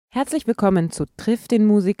Herzlich willkommen zu Triff den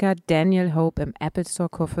Musiker Daniel Hope im Apple Store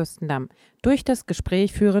Kurfürstendamm. Durch das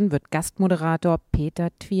Gespräch führen wird Gastmoderator Peter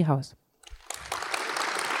Twiehaus.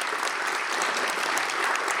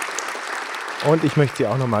 Und ich möchte Sie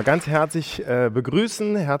auch nochmal ganz herzlich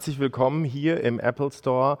begrüßen. Herzlich willkommen hier im Apple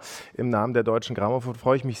Store. Im Namen der Deutschen Grammophon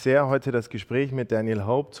freue ich mich sehr, heute das Gespräch mit Daniel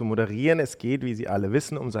Hope zu moderieren. Es geht, wie Sie alle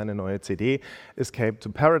wissen, um seine neue CD Escape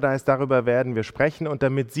to Paradise. Darüber werden wir sprechen. Und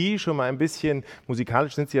damit Sie schon mal ein bisschen,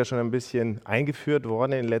 musikalisch sind Sie ja schon ein bisschen eingeführt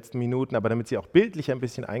worden in den letzten Minuten, aber damit Sie auch bildlich ein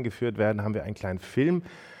bisschen eingeführt werden, haben wir einen kleinen Film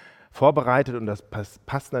vorbereitet. Und das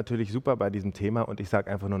passt natürlich super bei diesem Thema. Und ich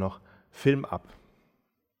sage einfach nur noch Film ab.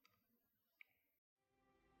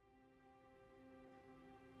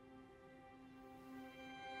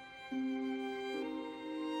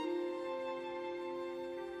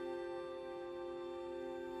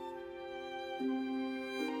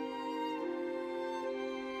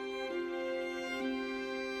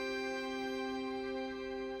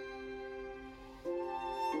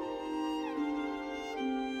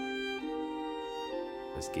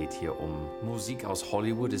 Es geht hier um Musik aus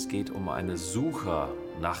Hollywood, es geht um eine Suche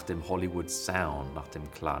nach dem Hollywood Sound, nach dem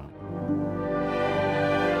Klang.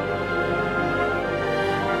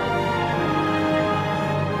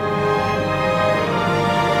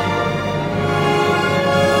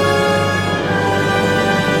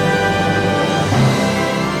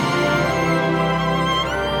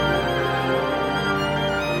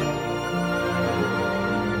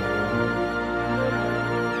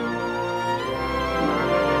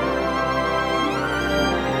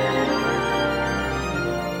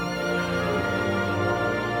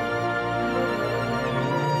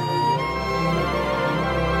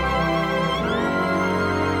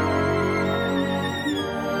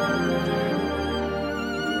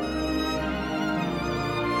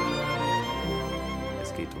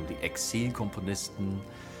 Exilkomponisten,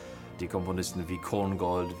 die Komponisten wie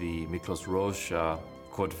Korngold, wie Miklos Rozsa,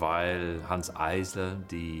 Kurt Weill, Hans Eisler,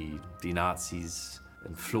 die Nazis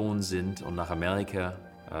entflohen sind und nach Amerika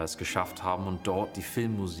es geschafft haben und dort die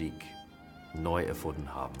Filmmusik neu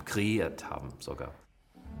erfunden haben, kreiert haben sogar.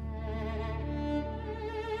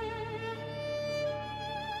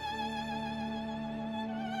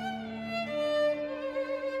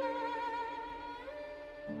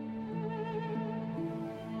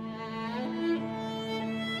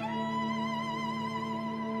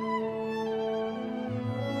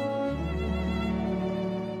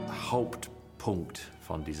 Hauptpunkt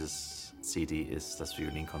von dieses CD ist das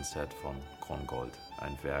Violinkonzert von Korngold.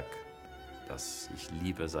 Ein Werk, das ich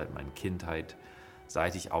liebe seit meiner Kindheit,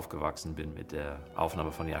 seit ich aufgewachsen bin mit der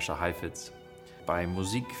Aufnahme von Jascha Heifetz. Bei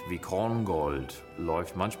Musik wie Korngold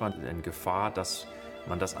läuft manchmal in Gefahr, dass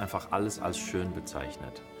man das einfach alles als schön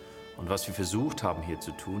bezeichnet. Und was wir versucht haben hier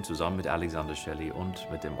zu tun, zusammen mit Alexander Shelley und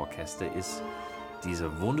mit dem Orchester, ist,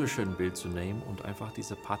 diese wunderschöne Bild zu nehmen und einfach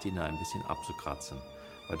diese Patina ein bisschen abzukratzen.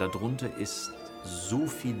 Weil darunter ist so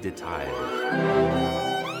viel Detail.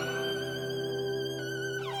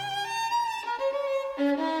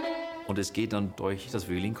 Und es geht dann durch das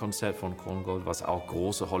Violinkonzert von Korngold, was auch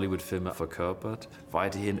große Hollywood-Filme verkörpert,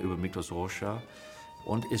 weiterhin über Miklos Rozsa.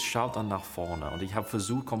 Und es schaut dann nach vorne. Und ich habe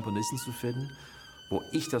versucht, Komponisten zu finden, wo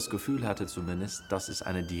ich das Gefühl hatte zumindest, dass es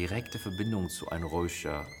eine direkte Verbindung zu einem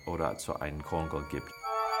Rozsa oder zu einem Korngold gibt.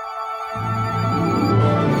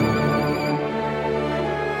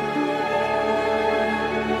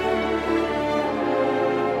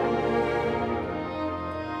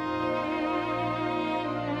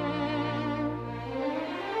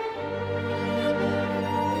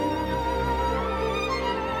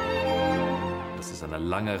 Eine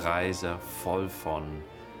lange Reise voll von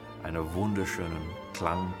einem wunderschönen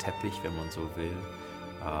Klangteppich, wenn man so will,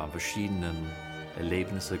 verschiedenen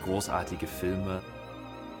Erlebnisse, großartige Filme.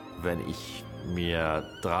 Wenn ich mir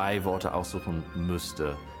 3 Worte aussuchen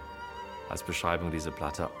müsste als Beschreibung dieser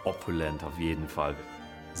Platte, opulent auf jeden Fall.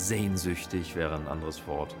 Sehnsüchtig wäre ein anderes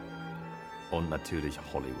Wort. Und natürlich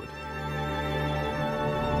Hollywood.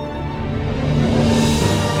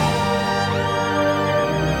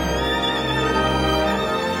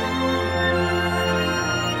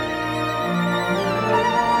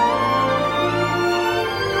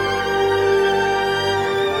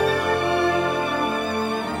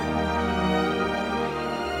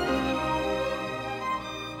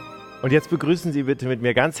 Und jetzt begrüßen Sie bitte mit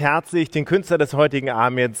mir ganz herzlich den Künstler des heutigen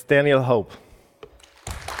Abends, Daniel Hope.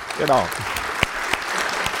 Genau.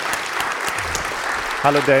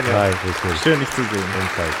 Hallo Daniel. Hi, schön dich zu sehen.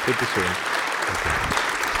 Bitte schön.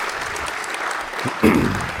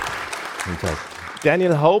 Guten Tag.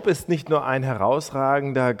 Daniel Hope ist nicht nur ein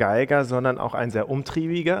herausragender Geiger, sondern auch ein sehr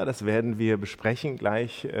umtriebiger. Das werden wir besprechen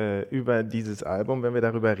gleich über dieses Album, wenn wir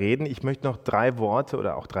darüber reden. Ich möchte noch 3 Worte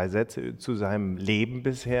oder auch 3 Sätze zu seinem Leben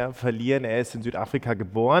bisher verlieren. Er ist in Südafrika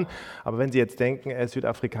geboren, aber wenn Sie jetzt denken, er ist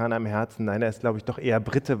Südafrikaner im Herzen, nein, er ist, glaube ich, doch eher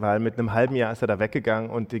Brite, weil mit einem halben Jahr ist er da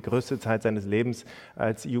weggegangen und die größte Zeit seines Lebens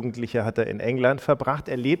als Jugendlicher hat er in England verbracht.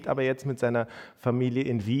 Er lebt aber jetzt mit seiner Familie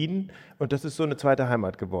in Wien und das ist so eine zweite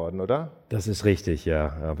Heimat geworden, oder? Das ist richtig,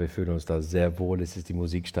 ja. Wir fühlen uns da sehr wohl. Es ist die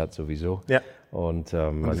Musikstadt sowieso. Ja. Und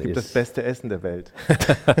es gibt das beste Essen der Welt.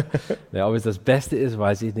 Ja, ob es das Beste ist,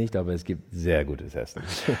 weiß ich nicht, aber es gibt sehr gutes Essen.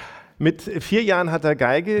 Mit 4 Jahren hat er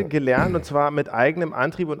Geige gelernt und zwar mit eigenem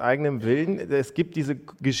Antrieb und eigenem Willen. Es gibt diese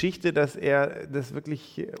Geschichte, dass er das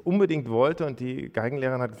wirklich unbedingt wollte und die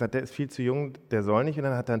Geigenlehrerin hat gesagt, der ist viel zu jung, der soll nicht. Und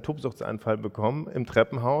dann hat er einen Tobsuchtsanfall bekommen im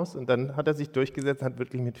Treppenhaus und dann hat er sich durchgesetzt und hat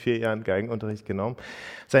wirklich mit 4 Jahren Geigenunterricht genommen.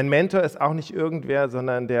 Sein Mentor ist auch nicht irgendwer,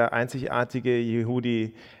 sondern der einzigartige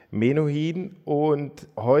Yehudi Menuhin und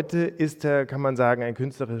heute ist er, kann man sagen, ein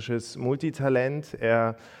künstlerisches Multitalent.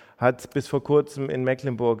 Er hat bis vor kurzem in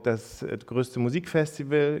Mecklenburg das größte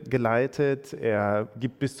Musikfestival geleitet. Er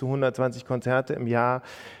gibt bis zu 120 Konzerte im Jahr.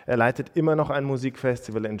 Er leitet immer noch ein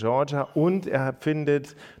Musikfestival in Georgia und er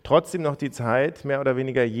findet trotzdem noch die Zeit, mehr oder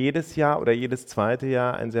weniger jedes Jahr oder jedes zweite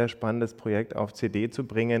Jahr ein sehr spannendes Projekt auf CD zu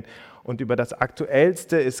bringen. Und über das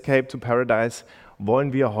aktuellste Escape to Paradise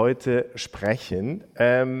wollen wir heute sprechen.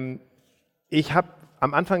 Ich habe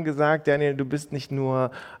am Anfang gesagt, Daniel, du bist nicht nur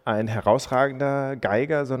ein herausragender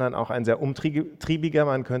Geiger, sondern auch ein sehr umtriebiger.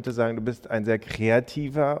 Man könnte sagen, du bist ein sehr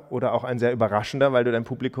kreativer oder auch ein sehr überraschender, weil du dein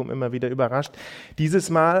Publikum immer wieder überrascht. Dieses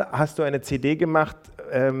Mal hast du eine CD gemacht,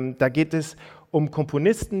 da geht es um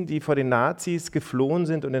Komponisten, die vor den Nazis geflohen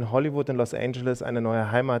sind und in Hollywood in Los Angeles eine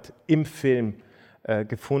neue Heimat im Film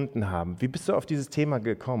gefunden haben. Wie bist du auf dieses Thema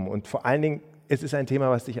gekommen? Und vor allen Dingen, es ist ein Thema,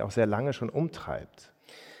 was dich auch sehr lange schon umtreibt.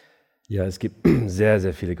 Ja, es gibt sehr,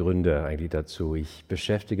 sehr viele Gründe eigentlich dazu. Ich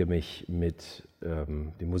beschäftige mich mit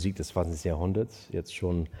der Musik des 20. Jahrhunderts jetzt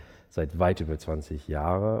schon seit weit über 20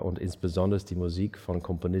 Jahren und insbesondere die Musik von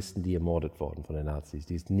Komponisten, die ermordet wurden von den Nazis,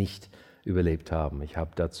 die es nicht überlebt haben. Ich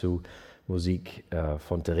habe dazu Musik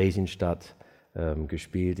von Theresienstadt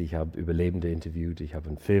gespielt, ich habe Überlebende interviewt, ich habe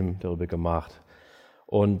einen Film darüber gemacht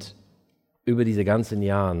und über diese ganzen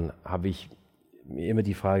Jahre habe ich mir immer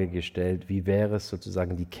die Frage gestellt, wie wäre es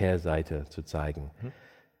sozusagen die Kehrseite zu zeigen.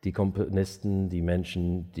 Die Komponisten, die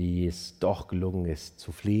Menschen, die es doch gelungen ist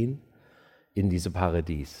zu fliehen in dieses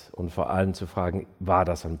Paradies und vor allem zu fragen, war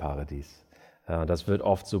das ein Paradies? Das wird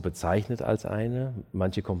oft so bezeichnet als eine.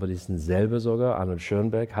 Manche Komponisten selber sogar, Arnold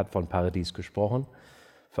Schoenberg hat von Paradies gesprochen,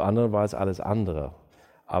 für andere war es alles andere.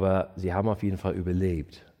 Aber sie haben auf jeden Fall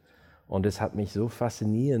überlebt. Und es hat mich so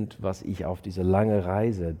faszinierend, was ich auf diese lange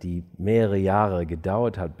Reise, die mehrere Jahre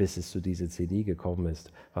gedauert hat, bis es zu dieser CD gekommen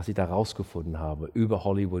ist, was ich da rausgefunden habe über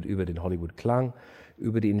Hollywood, über den Hollywood-Klang,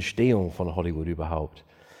 über die Entstehung von Hollywood überhaupt.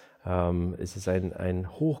 Es ist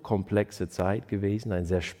eine hochkomplexe Zeit gewesen, eine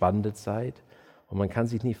sehr spannende Zeit. Und man kann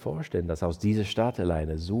sich nicht vorstellen, dass aus dieser Stadt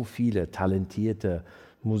alleine so viele talentierte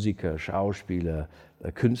Musiker, Schauspieler,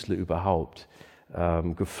 Künstler überhaupt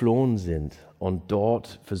geflohen sind und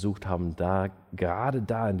dort versucht haben, gerade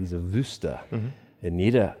da in dieser Wüste, in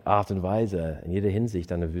jeder Art und Weise, in jeder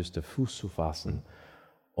Hinsicht an der Wüste Fuß zu fassen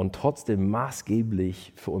und trotzdem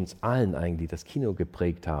maßgeblich für uns allen eigentlich das Kino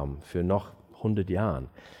geprägt haben, für noch 100 Jahre.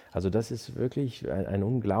 Also das ist wirklich ein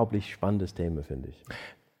unglaublich spannendes Thema, finde ich.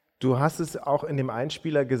 Du hast es auch in dem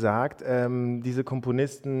Einspieler gesagt, diese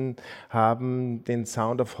Komponisten haben den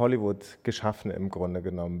Sound of Hollywood geschaffen im Grunde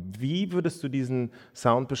genommen. Wie würdest du diesen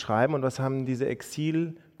Sound beschreiben und was haben diese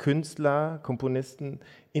Exilkünstler, Komponisten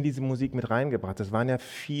in diese Musik mit reingebracht? Das waren ja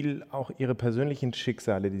viel auch ihre persönlichen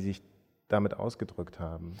Schicksale, die sich damit ausgedrückt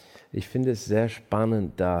haben. Ich finde es sehr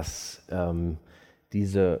spannend, dass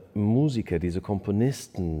diese Musiker, diese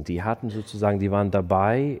Komponisten, die waren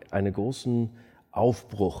dabei, einen großen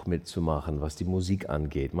Aufbruch mitzumachen, was die Musik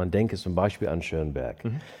angeht. Man denke zum Beispiel an Schoenberg.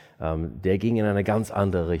 Der ging in eine ganz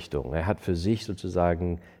andere Richtung. Er hat für sich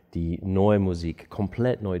sozusagen die neue Musik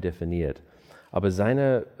komplett neu definiert. Aber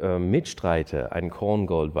seine Mitstreiter, ein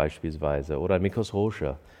Korngold beispielsweise oder ein Miklos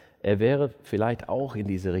Rozsa, er wäre vielleicht auch in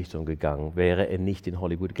diese Richtung gegangen, wäre er nicht in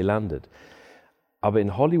Hollywood gelandet. Aber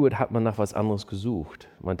in Hollywood hat man nach was anderes gesucht.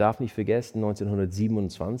 Man darf nicht vergessen,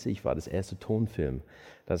 1927 war das erste Tonfilm.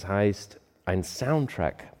 Das heißt, ein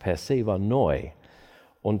Soundtrack per se war neu.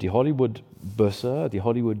 Und die Hollywood-Bösse, die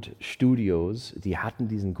Hollywood-Studios, die hatten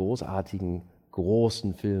diesen großartigen,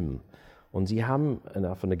 großen Film. Und sie haben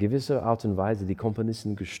auf eine gewisse Art und Weise die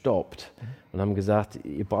Komponisten gestoppt und haben gesagt,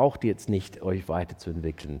 ihr braucht jetzt nicht euch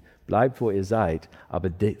weiterzuentwickeln. Bleibt, wo ihr seid, aber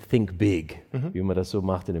think big, wie man das so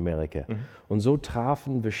macht in Amerika. Und so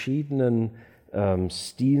trafen verschiedene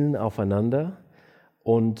Stilen aufeinander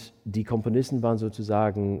und die Komponisten waren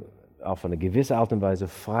sozusagen auf eine gewisse Art und Weise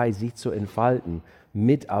frei, sich zu entfalten,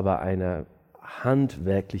 mit aber einer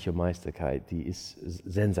handwerkliche Meisterkeit, die ist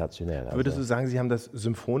sensationell. Würdest du sagen, Sie haben das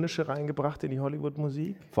Symphonische reingebracht in die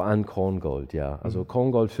Hollywood-Musik? Vor allem Korngold, ja. Also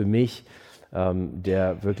Korngold für mich,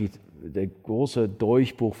 der große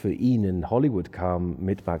Durchbruch für ihn in Hollywood kam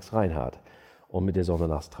mit Max Reinhardt und mit der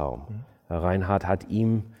Sommernachtstraum. Reinhardt hat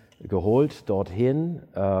ihn geholt dorthin.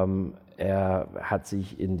 Er hat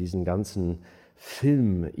sich in diesen ganzen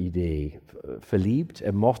Filmidee verliebt.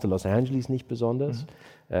 Er mochte Los Angeles nicht besonders.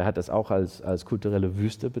 Er hat das auch als kulturelle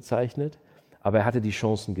Wüste bezeichnet. Aber er hatte die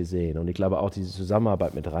Chancen gesehen. Und ich glaube auch diese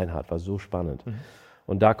Zusammenarbeit mit Reinhardt war so spannend.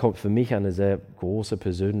 Und da kommt für mich eine sehr große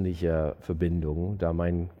persönliche Verbindung, da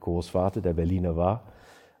mein Großvater, der Berliner war,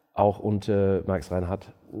 auch unter Max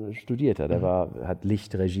Reinhardt studiert hat. Er hat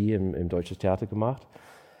Lichtregie im Deutsches Theater gemacht,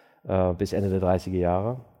 bis Ende der 30er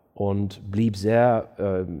Jahre. Und blieb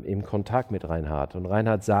sehr im Kontakt mit Reinhardt. Und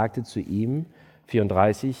Reinhardt sagte zu ihm,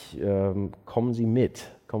 1934, kommen Sie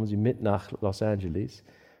mit nach Los Angeles,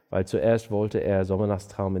 weil zuerst wollte er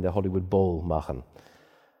Sommernachtstraum in der Hollywood Bowl machen.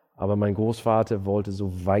 Aber mein Großvater wollte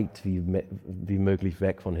so weit wie möglich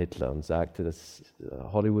weg von Hitler und sagte, dass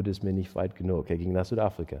Hollywood ist mir nicht weit genug. Er ging nach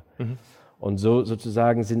Südafrika. Und so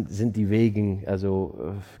sozusagen sind die Wege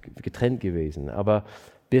getrennt gewesen. Aber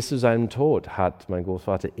bis zu seinem Tod hat mein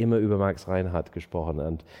Großvater immer über Max Reinhardt gesprochen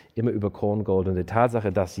und immer über Korngold und die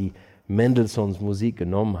Tatsache, dass sie Mendelssohns Musik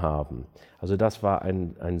genommen haben. Also das war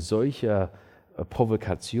ein solcher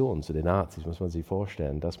Provokation zu den Nazis, muss man sich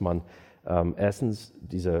vorstellen, dass man erstens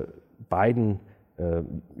diese beiden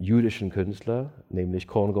jüdischen Künstler, nämlich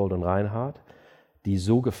Korngold und Reinhardt, die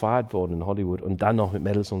so gefeiert wurden in Hollywood und dann noch mit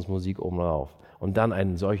Mendelssohns Musik obendrauf und dann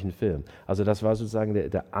einen solchen Film. Also das war sozusagen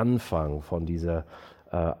der Anfang von dieser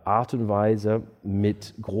Art und Weise,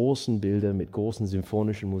 mit großen Bildern, mit großen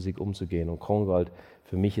symphonischen Musik umzugehen. Und Korngold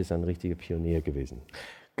für mich ist ein richtiger Pionier gewesen.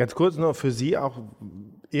 Ganz kurz nur für Sie auch,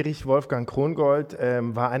 Erich Wolfgang Korngold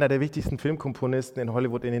war einer der wichtigsten Filmkomponisten in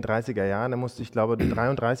Hollywood in den 30er Jahren. Er musste, ich glaube,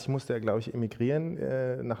 1933 musste er, glaube ich,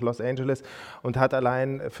 emigrieren nach Los Angeles und hat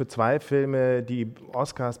allein für 2 Filme die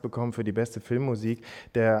Oscars bekommen für die beste Filmmusik.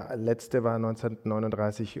 Der letzte war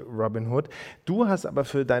 1939 Robin Hood. Du hast aber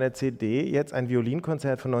für deine CD jetzt ein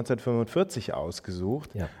Violinkonzert von 1945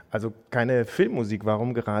 ausgesucht. Ja. Also keine Filmmusik.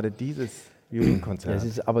 Warum gerade dieses Violinkonzert? Es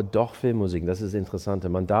ist aber doch Filmmusik, das ist das Interessante.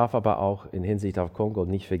 Man darf aber auch in Hinsicht auf Korngold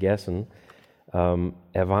nicht vergessen,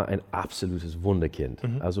 er war ein absolutes Wunderkind.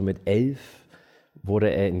 Also mit 11 wurde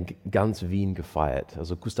er in ganz Wien gefeiert.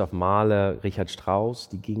 Also Gustav Mahler, Richard Strauss,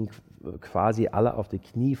 die gingen quasi alle auf die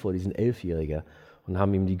Knie vor diesen 11-Jährigen und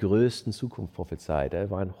haben ihm die größten Zukunft prophezeit.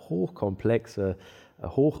 Er war ein hochkomplexer,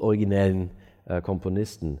 hochoriginellen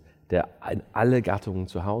Komponisten, der in alle Gattungen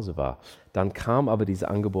zu Hause war. Dann kam aber dieses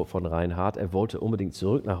Angebot von Reinhardt, er wollte unbedingt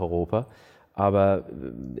zurück nach Europa, aber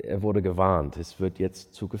er wurde gewarnt, es wird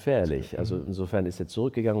jetzt zu gefährlich. Also insofern ist er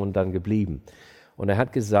zurückgegangen und dann geblieben. Und er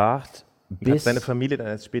hat gesagt, hat seine Familie dann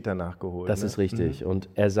erst später nachgeholt. Das ist richtig. Und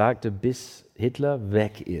er sagte, bis Hitler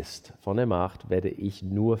weg ist von der Macht, werde ich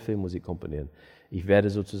nur Filmmusik komponieren. Ich werde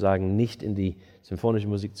sozusagen nicht in die symphonische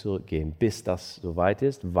Musik zurückgehen, bis das soweit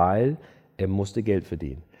ist, weil er musste Geld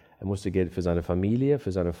verdienen. Er musste Geld für seine Familie,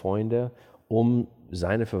 für seine Freunde, um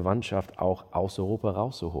seine Verwandtschaft auch aus Europa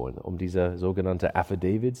rauszuholen, um diese sogenannten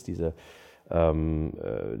Affidavits, diese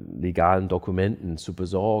legalen Dokumenten zu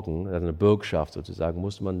besorgen, also eine Bürgschaft sozusagen,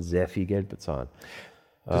 musste man sehr viel Geld bezahlen.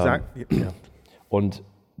 Und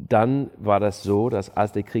dann war das so, dass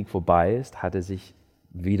als der Krieg vorbei ist, hat er sich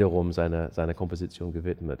wiederum seiner Komposition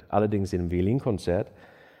gewidmet. Allerdings in einem Violinkonzert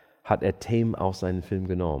hat er Themen aus seinem Film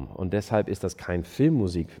genommen. Und deshalb ist das kein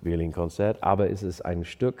Filmmusik-Violinkonzert, aber es ist ein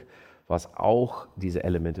Stück, was auch diese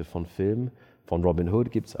Elemente von Film, von Robin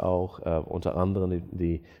Hood gibt es auch, unter anderem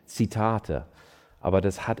die Zitate. Aber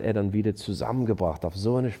das hat er dann wieder zusammengebracht auf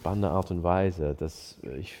so eine spannende Art und Weise, dass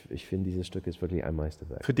ich finde, dieses Stück ist wirklich ein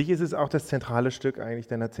Meisterwerk. Für dich ist es auch das zentrale Stück eigentlich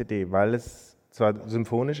deiner CD, weil es zwar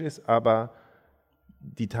symphonisch ist, aber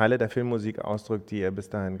die Teile der Filmmusik ausdrückt, die er bis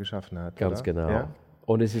dahin geschaffen hat. Ganz oder? genau. Ja?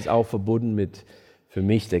 Und es ist auch verbunden mit, für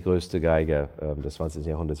mich, der größte Geiger des 20.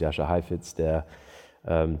 Jahrhunderts, Jascha Heifetz, der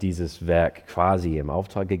dieses Werk quasi im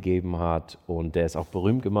Auftrag gegeben hat und der es auch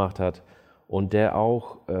berühmt gemacht hat und der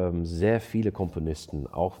auch sehr viele Komponisten,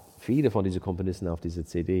 auch viele von diesen Komponisten auf dieser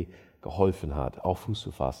CD geholfen hat, auch Fuß zu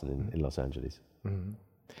fassen in Los Angeles.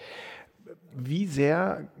 Wie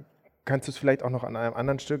sehr, kannst du es vielleicht auch noch an einem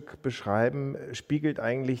anderen Stück beschreiben, spiegelt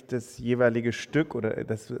eigentlich das jeweilige Stück oder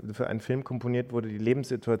das für einen Film komponiert wurde, die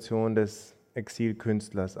Lebenssituation des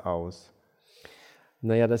Exilkünstlers aus?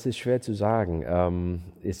 Naja, das ist schwer zu sagen.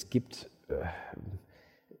 Es gibt,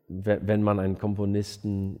 wenn man einen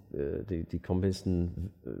Komponisten, die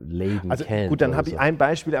Komponistenleben kennt. Gut, dann habe ich ein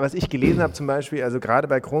Beispiel, was ich gelesen habe zum Beispiel, also gerade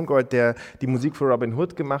bei Krongold, der die Musik für Robin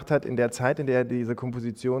Hood gemacht hat, in der Zeit, in der er diese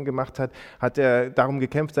Komposition gemacht hat, hat er darum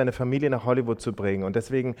gekämpft, seine Familie nach Hollywood zu bringen. Und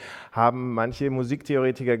deswegen haben manche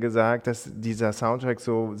Musiktheoretiker gesagt, dass dieser Soundtrack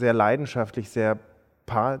so sehr leidenschaftlich, sehr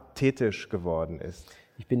pathetisch geworden ist.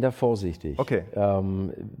 Ich bin da vorsichtig. Okay.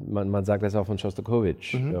 Man sagt das auch von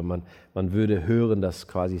Schostakowitsch. Man würde hören, dass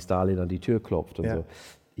quasi Stalin an die Tür klopft und so.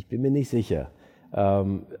 Ich bin mir nicht sicher.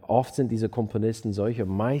 Oft sind diese Komponisten solche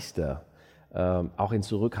Meister, auch in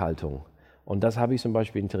Zurückhaltung. Und das habe ich zum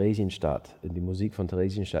Beispiel in Theresienstadt, in die Musik von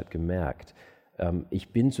Theresienstadt gemerkt. Ich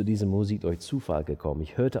bin zu dieser Musik durch Zufall gekommen.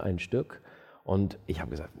 Ich hörte ein Stück und ich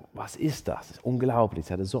habe gesagt, was ist das? Das ist unglaublich.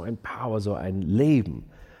 Es hatte so ein Power, so ein Leben.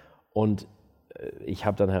 Und ich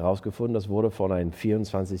habe dann herausgefunden, das wurde von einem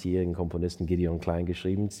 24-jährigen Komponisten Gideon Klein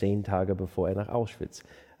geschrieben, 10 Tage bevor er nach Auschwitz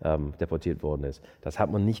deportiert worden ist. Das hat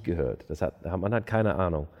man nicht gehört, man hat keine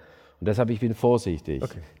Ahnung. Und deshalb ich bin vorsichtig.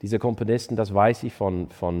 Okay. Diese Komponisten, das weiß ich von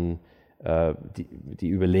die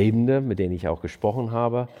Überlebenden, mit denen ich auch gesprochen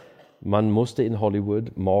habe. Man musste in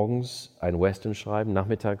Hollywood morgens ein Western schreiben,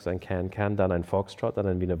 nachmittags ein Can-Can, dann ein Foxtrot, dann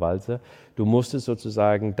ein Wiener Walzer. Du musstest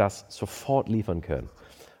sozusagen das sofort liefern können.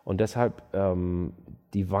 Und deshalb,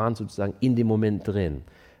 die waren sozusagen in dem Moment drin.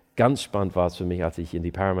 Ganz spannend war es für mich, als ich in die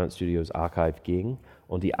Paramount Studios Archive ging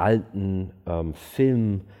und die alten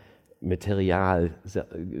Filmmaterial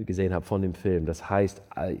gesehen habe von dem Film. Das heißt,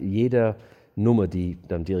 jede Nummer, die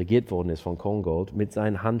dann dirigiert worden ist von Krongold, mit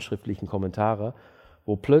seinen handschriftlichen Kommentaren,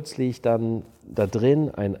 wo plötzlich dann da drin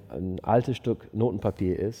ein altes Stück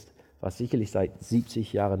Notenpapier ist, was sicherlich seit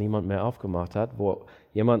 70 Jahren niemand mehr aufgemacht hat, wo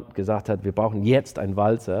jemand gesagt hat, wir brauchen jetzt einen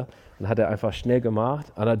Walzer, dann hat er einfach schnell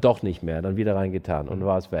gemacht, aber doch nicht mehr, dann wieder reingetan und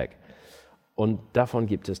war es weg. Und davon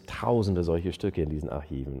gibt es tausende solche Stücke in diesen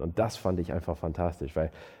Archiven und das fand ich einfach fantastisch, weil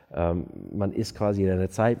man ist quasi in einer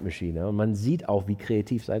Zeitmaschine und man sieht auch, wie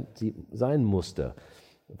kreativ sie sein musste.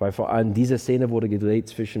 Weil vor allem diese Szene wurde gedreht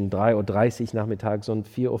zwischen 3:30 Uhr nachmittags und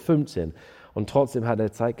 4:15 Uhr. Und trotzdem hat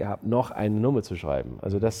er Zeit gehabt, noch eine Nummer zu schreiben.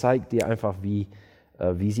 Also das zeigt dir einfach, wie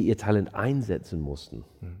sie ihr Talent einsetzen mussten.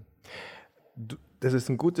 Das ist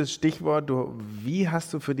ein gutes Stichwort. Wie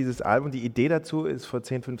hast du für dieses Album, die Idee dazu ist vor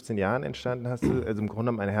 10, 15 Jahren entstanden, hast du also im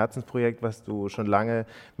Grunde genommen ein Herzensprojekt, was du schon lange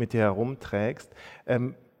mit dir herumträgst.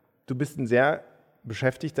 Du bist ein sehr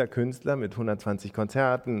beschäftigter Künstler mit 120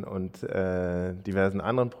 Konzerten und diversen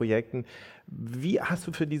anderen Projekten. Wie hast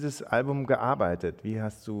du für dieses Album gearbeitet?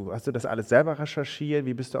 Hast du das alles selber recherchiert?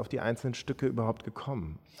 Wie bist du auf die einzelnen Stücke überhaupt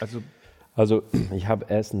gekommen? Also ich habe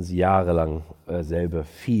erstens jahrelang selber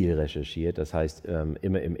viel recherchiert, das heißt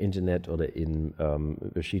immer im Internet oder in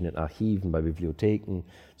verschiedenen Archiven, bei Bibliotheken.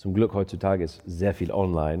 Zum Glück heutzutage ist sehr viel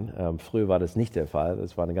online. Früher war das nicht der Fall,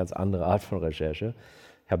 das war eine ganz andere Art von Recherche.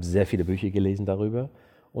 Ich habe sehr viele Bücher gelesen darüber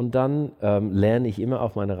und dann lerne ich immer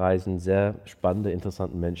auf meinen Reisen sehr spannende,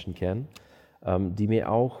 interessante Menschen kennen, die mir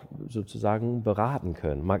auch sozusagen beraten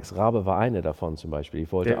können. Max Rabe war einer davon zum Beispiel.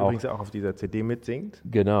 Der übrigens auch auf dieser CD mitsingt.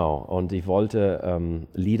 Genau, und ich wollte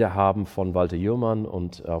Lieder haben von Walter Jürmann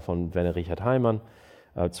und von Werner Richard Heimann,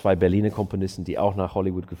 2 Berliner Komponisten, die auch nach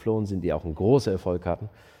Hollywood geflohen sind, die auch einen großen Erfolg hatten.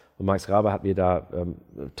 Und Max Rabe hat mir da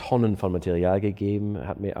Tonnen von Material gegeben,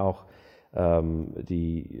 hat mir auch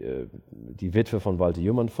die Witwe von Walter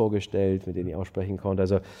Jürmann vorgestellt, mit denen ich auch sprechen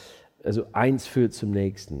konnte. Also eins führt zum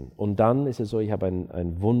nächsten. Und dann ist es so, ich habe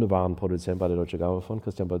einen wunderbaren Produzent bei der Deutschen Grammophon,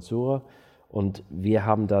 Christian Balzura, und wir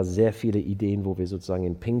haben da sehr viele Ideen, wo wir sozusagen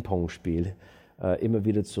in Ping-Pong spielen, immer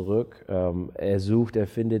wieder zurück. Er sucht, er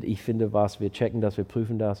findet, ich finde was, wir checken das, wir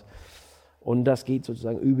prüfen das. Und das geht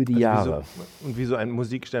sozusagen über die Jahre. Wie so ein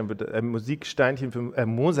Mosaiksteinchen für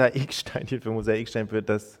Mosaikstein wird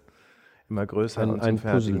das immer größer und ein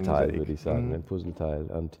Puzzleteil, würde ich sagen, ein Puzzleteil.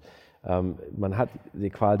 Und man hat die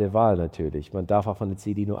Qual der Wahl natürlich. Man darf auch von der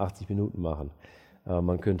CD nur 80 Minuten machen.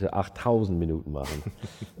 Man könnte 8000 Minuten machen.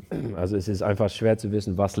 Also es ist einfach schwer zu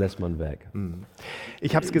wissen, was lässt man weg.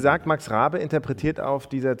 Ich habe es gesagt, Max Rabe interpretiert auf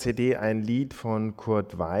dieser CD ein Lied von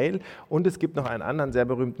Kurt Weill und es gibt noch einen anderen sehr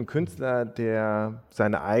berühmten Künstler, der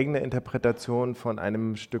seine eigene Interpretation von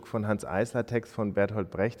einem Stück von Hanns Eisler, Text von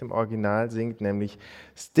Bertolt Brecht im Original singt, nämlich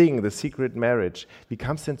Sting, The Secret Marriage. Wie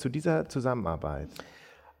kam es denn zu dieser Zusammenarbeit?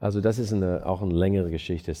 Also das ist auch eine längere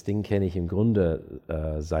Geschichte. Sting kenne ich im Grunde,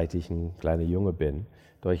 seit ich ein kleiner Junge bin,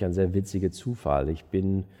 durch einen sehr witzigen Zufall. Ich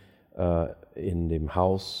bin in dem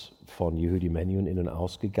Haus von Yehudi Menuhin in- und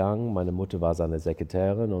ausgegangen. Meine Mutter war seine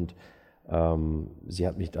Sekretärin und sie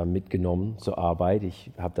hat mich da mitgenommen zur Arbeit.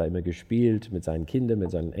 Ich habe da immer gespielt mit seinen Kindern,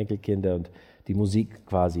 mit seinen Enkelkindern und die Musik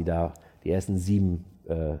quasi da die ersten 7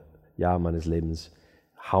 Jahre meines Lebens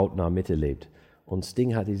hautnah miterlebt. Und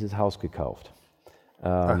Sting hat dieses Haus gekauft.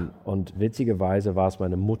 Und witzigerweise war es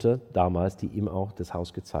meine Mutter damals, die ihm auch das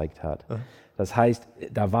Haus gezeigt hat. Das heißt,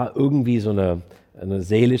 da war irgendwie so eine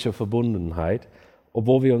seelische Verbundenheit,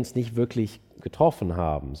 obwohl wir uns nicht wirklich getroffen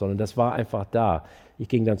haben, sondern das war einfach da. Ich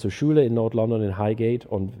ging dann zur Schule in Nord-London in Highgate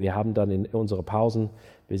und wir haben dann in unsere Pausen,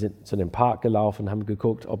 wir sind zu dem Park gelaufen, haben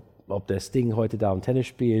geguckt, ob der Sting heute da am Tennis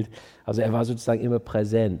spielt. Also er war sozusagen immer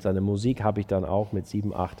präsent. Seine Musik habe ich dann auch mit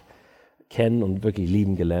 7, 8 kennen und wirklich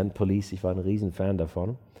lieben gelernt. Police, ich war ein Riesenfan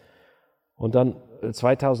davon. Und dann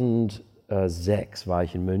 2006 war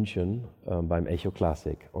ich in München beim Echo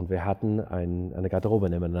Classic und wir hatten eine Garderobe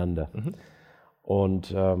nebeneinander.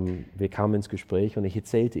 Und wir kamen ins Gespräch und ich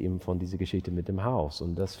erzählte ihm von dieser Geschichte mit dem Haus.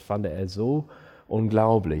 Und das fand er so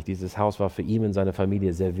unglaublich. Dieses Haus war für ihn und seine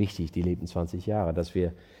Familie sehr wichtig, die lebten 20 Jahre, dass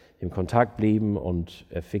wir im Kontakt blieben und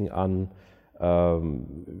er fing an,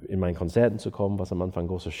 in meinen Konzerten zu kommen, was am Anfang ein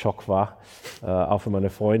großer Schock war, auch für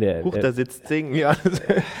meine Freunde. Da sitzt Sting, ja.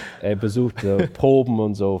 Er besuchte Proben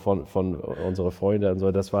und so von unseren Freunden und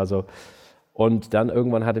so, das war so. Und dann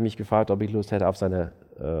irgendwann hat er mich gefragt, ob ich Lust hätte, auf seine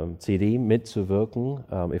CD mitzuwirken,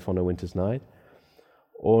 If on a Winter's Night.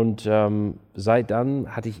 Und seit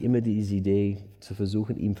dann hatte ich immer diese Idee, zu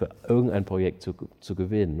versuchen, ihn für irgendein Projekt zu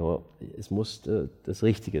gewinnen. Nur es muss das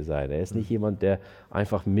Richtige sein. Er ist nicht jemand, der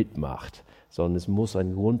einfach mitmacht, sondern es muss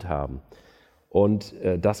einen Grund haben. Und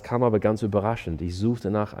das kam aber ganz überraschend. Ich suchte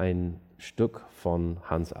nach einem Stück von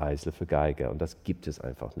Hanns Eisler für Geige und das gibt es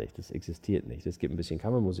einfach nicht. Das existiert nicht. Es gibt ein bisschen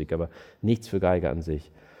Kammermusik, aber nichts für Geige an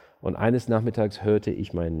sich. Und eines Nachmittags hörte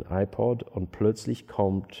ich meinen iPod und plötzlich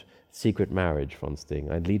kommt Secret Marriage von Sting,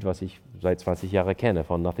 ein Lied, was ich seit 20 Jahren kenne,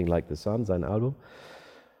 von Nothing Like the Sun, sein Album.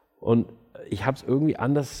 Und ich habe es irgendwie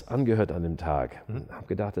anders angehört an dem Tag. Ich habe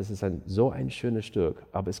gedacht, das ist so ein schönes Stück,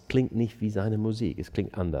 aber es klingt nicht wie seine Musik, es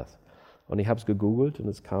klingt anders. Und ich habe es gegoogelt und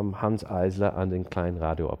es kam Hanns Eisler an den kleinen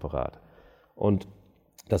Radioapparat. Und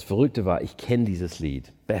das Verrückte war, ich kenne dieses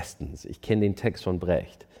Lied bestens, ich kenne den Text von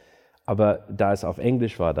Brecht. Aber da es auf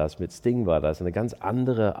Englisch war, da es mit Sting war, da es eine ganz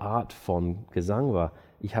andere Art von Gesang war,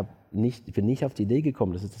 ich bin nicht auf die Idee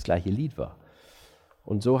gekommen, dass es das gleiche Lied war.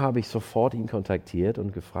 Und so habe ich sofort ihn kontaktiert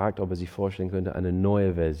und gefragt, ob er sich vorstellen könnte, eine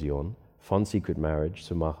neue Version von Secret Marriage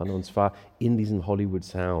zu machen. Und zwar in diesem Hollywood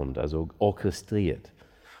Sound, also orchestriert.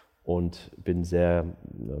 Und bin sehr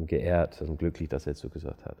geehrt und glücklich, dass er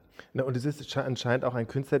zugesagt hat. Na, und es ist anscheinend auch ein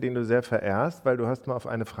Künstler, den du sehr verehrst, weil du hast mal auf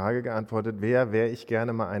eine Frage geantwortet, wer wäre ich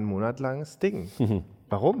gerne mal einen Monat lang Sting?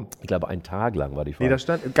 Warum? Ich glaube, einen Tag lang war die Frage. Nee, das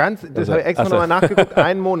stand das habe ich extra nochmal nachgeguckt,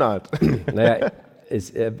 einen Monat. Naja,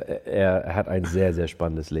 er hat ein sehr, sehr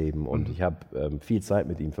spannendes Leben und ich habe viel Zeit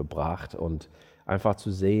mit ihm verbracht und einfach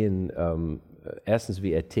zu sehen, erstens,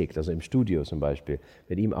 wie er tickt, also im Studio zum Beispiel,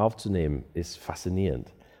 mit ihm aufzunehmen, ist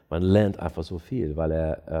faszinierend. Man lernt einfach so viel, weil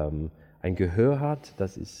er ein Gehör hat,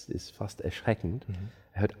 das ist fast erschreckend.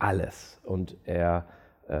 Er hört alles und er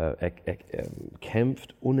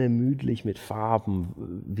kämpft unermüdlich mit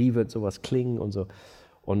Farben, wie wird sowas klingen und so.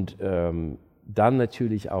 Und dann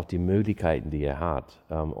natürlich auch die Möglichkeiten, die er hat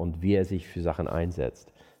und wie er sich für Sachen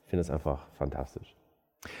einsetzt. Ich finde das einfach fantastisch.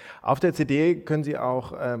 Auf der CD können Sie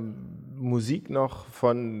auch Musik noch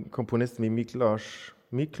von Komponisten wie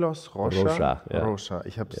Miklos Rózsa. Ja. Rózsa.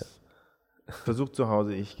 Ich habe es versucht zu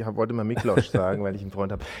Hause. Ich wollte mal Miklos sagen, weil ich einen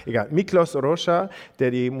Freund habe. Egal. Miklos Rózsa,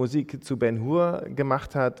 der die Musik zu Ben Hur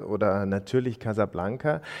gemacht hat oder natürlich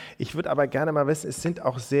Casablanca. Ich würde aber gerne mal wissen, es sind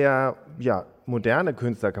auch sehr moderne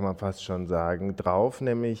Künstler, kann man fast schon sagen, drauf,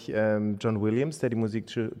 nämlich John Williams, der die Musik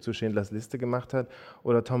zu Schindlers Liste gemacht hat,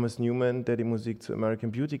 oder Thomas Newman, der die Musik zu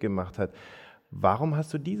American Beauty gemacht hat. Warum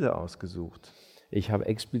hast du diese ausgesucht? Ich habe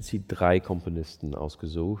explizit 3 Komponisten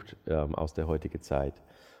ausgesucht aus der heutigen Zeit.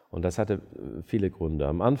 Und das hatte viele Gründe.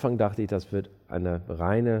 Am Anfang dachte ich, das wird eine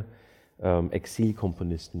reine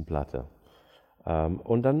Exil-Komponistenplatte.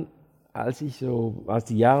 Und dann, als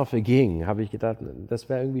die Jahre vergingen, habe ich gedacht, das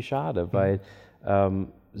wäre irgendwie schade, weil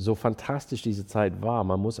so fantastisch diese Zeit war.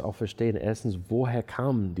 Man muss auch verstehen, erstens, woher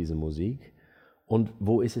kam diese Musik und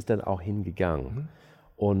wo ist es dann auch hingegangen?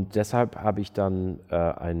 Und deshalb habe ich dann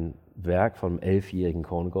ein Werk vom 11-jährigen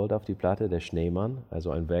Korngold auf die Platte, der Schneemann, also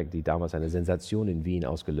ein Werk, die damals eine Sensation in Wien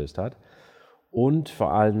ausgelöst hat. Und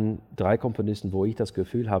vor allem 3 Komponisten, wo ich das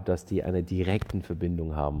Gefühl habe, dass die eine direkte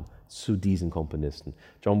Verbindung haben zu diesen Komponisten.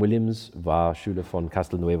 John Williams war Schüler von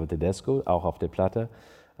Castelnuovo Tedesco, auch auf der Platte.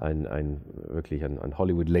 wirklich ein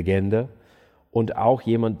Hollywood-Legende. Und auch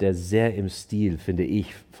jemand, der sehr im Stil, finde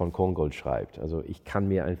ich, von Korngold schreibt. Also ich kann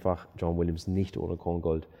mir einfach John Williams nicht ohne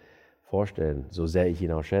Korngold vorstellen, so sehr ich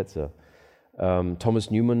ihn auch schätze. Thomas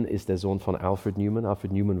Newman ist der Sohn von Alfred Newman.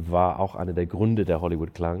 Alfred Newman war auch einer der Gründer der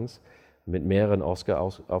Hollywood-Klangs, mit mehreren Oscar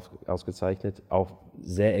ausgezeichnet, auch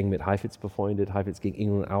sehr eng mit Heifetz befreundet. Heifetz ging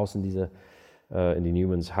in und aus in die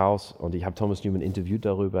Newmans Haus und ich habe Thomas Newman interviewt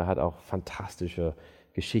darüber, hat auch fantastische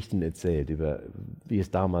Geschichten erzählt über, wie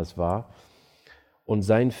es damals war. Und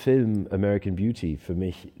sein Film American Beauty, für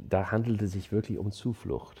mich, da handelte es sich wirklich um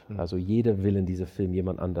Zuflucht. Also jeder will in diesem Film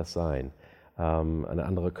jemand anders sein. Ein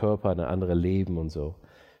anderer Körper, ein anderes Leben und so.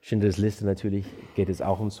 Schindlers Liste natürlich geht es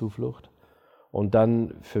auch um Zuflucht. Und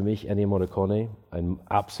dann für mich Ennio Morricone, ein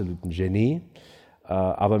absoluten Genie.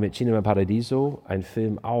 Aber mit Cinema Paradiso, ein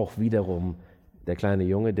Film auch wiederum, der kleine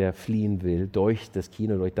Junge, der fliehen will durch das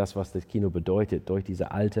Kino, durch das, was das Kino bedeutet, durch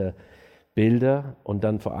diese alten Bilder und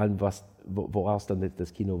dann vor allem, woraus dann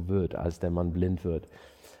das Kino wird, als der Mann blind wird.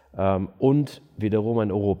 Und wiederum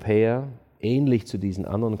ein Europäer, ähnlich zu diesen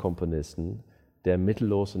anderen Komponisten, der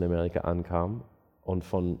mittellos in Amerika ankam und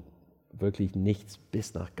von wirklich nichts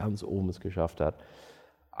bis nach ganz oben es geschafft hat,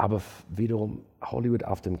 aber wiederum Hollywood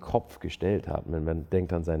auf den Kopf gestellt hat, wenn man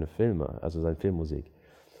denkt an seine Filme, also seine Filmmusik.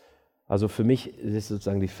 Also für mich ist es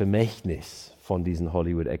sozusagen die Vermächtnis von diesen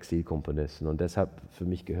Hollywood-Exil-Komponisten und deshalb für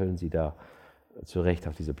mich gehören sie da zu Recht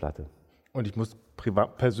auf diese Platte. Und ich muss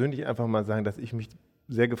persönlich einfach mal sagen, dass ich mich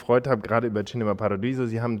sehr gefreut habe, gerade über Cinema Paradiso.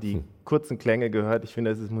 Sie haben die kurzen Klänge gehört. Ich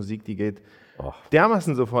finde, das ist Musik, die geht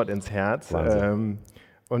dermaßen sofort ins Herz.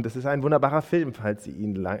 Und es ist ein wunderbarer Film. Falls Sie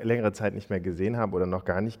ihn längere Zeit nicht mehr gesehen haben oder noch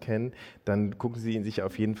gar nicht kennen, dann gucken Sie ihn sich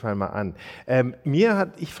auf jeden Fall mal an.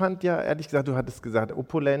 Ich fand ja, ehrlich gesagt, du hattest gesagt,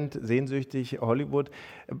 opulent, sehnsüchtig, Hollywood.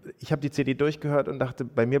 Ich habe die CD durchgehört und dachte,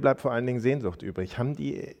 bei mir bleibt vor allen Dingen Sehnsucht übrig. Haben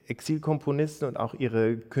die Exilkomponisten und auch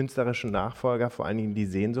ihre künstlerischen Nachfolger vor allen Dingen die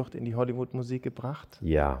Sehnsucht in die Hollywood-Musik gebracht?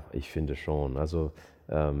 Ja, ich finde schon. Also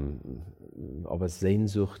ob es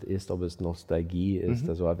Sehnsucht ist, ob es Nostalgie ist.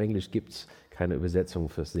 Also auf Englisch gibt es keine Übersetzung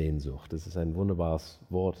für Sehnsucht. Das ist ein wunderbares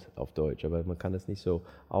Wort auf Deutsch, aber man kann es nicht so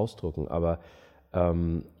ausdrücken. Aber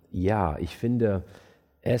ja, ich finde,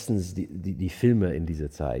 erstens die Filme in dieser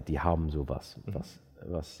Zeit, die haben sowas,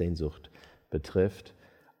 was Sehnsucht betrifft.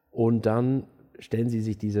 Und dann stellen sie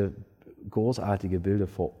sich diese großartige Bilder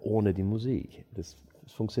vor, ohne die Musik. Das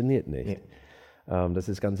funktioniert nicht. Nee. Das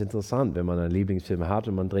ist ganz interessant, wenn man einen Lieblingsfilm hat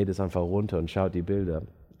und man dreht es einfach runter und schaut die Bilder.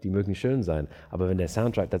 Die mögen schön sein, aber wenn der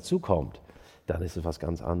Soundtrack dazu kommt, dann ist es was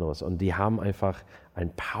ganz anderes. Und die haben einfach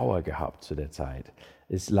ein Power gehabt zu der Zeit.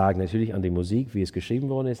 Es lag natürlich an der Musik, wie es geschrieben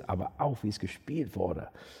worden ist, aber auch, wie es gespielt wurde.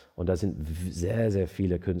 Und da sind sehr, sehr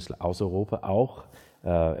viele Künstler aus Europa auch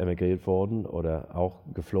emigriert worden oder auch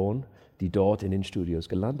geflohen, die dort in den Studios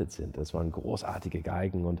gelandet sind. Das waren großartige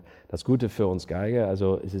Geigen und das Gute für uns Geiger,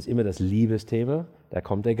 also es ist immer das Liebesthema, da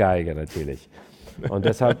kommt der Geiger natürlich. Und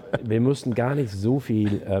deshalb, wir mussten gar nicht so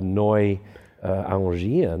viel neu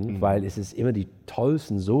arrangieren, weil es ist immer die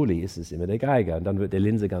tollsten Soli, es ist immer der Geiger. Und dann wird der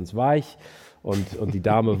Linse ganz weich und die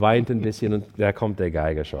Dame weint ein bisschen und da kommt der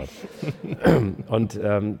Geiger schon. Und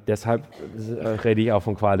deshalb rede ich auch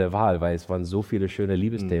von Qual der Wahl, weil es waren so viele schöne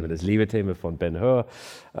Liebesthemen. Das Liebesthema von Ben-Hur,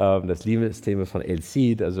 das Liebesthema von El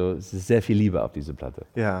Cid, also es ist sehr viel Liebe auf diese Platte.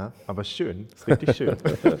 Ja, aber schön, das ist richtig schön.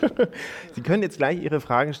 Sie können jetzt gleich Ihre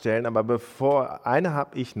Fragen stellen, aber eine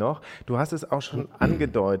habe ich noch. Du hast es auch schon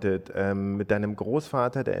angedeutet mit deinem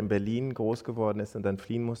Großvater, der in Berlin groß geworden ist und dann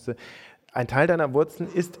fliehen musste. Ein Teil deiner Wurzeln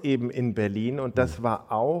ist eben in Berlin und das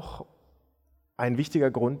war auch ein wichtiger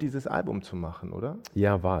Grund, dieses Album zu machen, oder?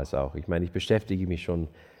 Ja, war es auch. Ich meine, ich beschäftige mich schon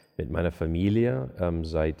mit meiner Familie,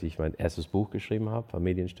 seit ich mein erstes Buch geschrieben habe,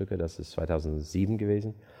 Familienstücke, das ist 2007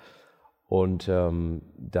 gewesen. Und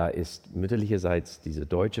da ist mütterlicherseits diese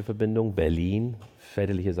deutsche Verbindung, Berlin,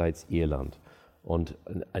 väterlicherseits Irland. Und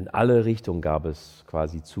in alle Richtungen gab es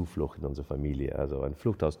quasi Zuflucht in unserer Familie. Also eine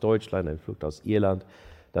Flucht aus Deutschland, eine Flucht aus Irland.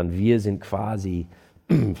 Dann wir sind quasi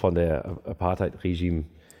von der Apartheid-Regime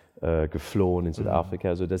geflohen in Südafrika.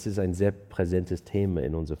 Also das ist ein sehr präsentes Thema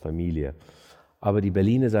in unserer Familie. Aber die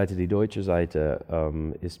Berliner Seite, die deutsche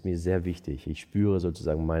Seite ist mir sehr wichtig. Ich spüre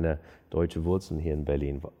sozusagen meine deutsche Wurzeln hier in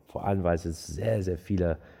Berlin. Vor allem, weil es sehr, sehr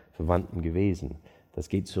viele Verwandten gewesen. Das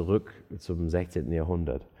geht zurück zum 16.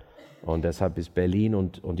 Jahrhundert. Und deshalb ist Berlin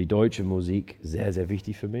und die deutsche Musik sehr, sehr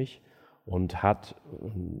wichtig für mich. Und hat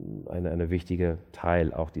eine wichtige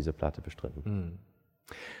Teil auch dieser Platte bestritten.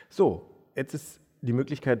 So, jetzt ist die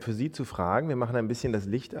Möglichkeit für Sie zu fragen. Wir machen ein bisschen das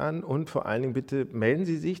Licht an und vor allen Dingen bitte melden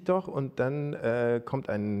Sie sich doch und dann kommt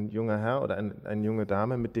ein junger Herr oder eine junge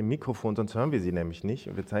Dame mit dem Mikrofon, sonst hören wir Sie nämlich nicht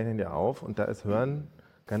und wir zeichnen ja auf und da ist Hören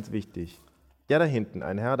Ganz wichtig. Ja, da hinten,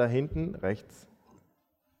 ein Herr da hinten, rechts.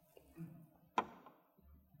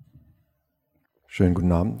 Schönen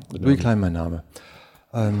guten Abend. Louis Klein, mein Name.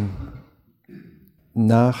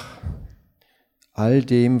 Nach all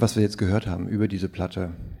dem, was wir jetzt gehört haben über diese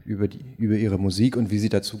Platte, über Ihre Musik und wie Sie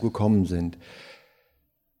dazu gekommen sind,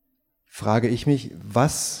 frage ich mich,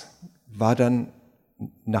 was war dann,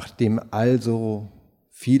 nachdem also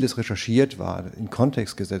vieles recherchiert war, in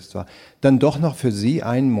Kontext gesetzt war, dann doch noch für Sie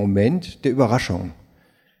ein Moment der Überraschung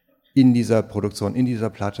in dieser Produktion, in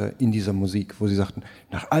dieser Platte, in dieser Musik, wo Sie sagten,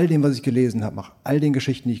 nach all dem, was ich gelesen habe, nach all den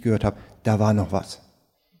Geschichten, die ich gehört habe, da war noch was.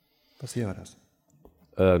 Was wäre das?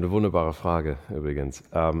 Eine wunderbare Frage übrigens.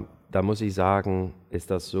 Da muss ich sagen,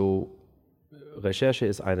 ist das so, Recherche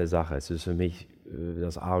ist eine Sache, es ist für mich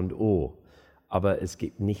das A und O, aber es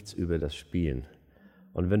gibt nichts über das Spielen.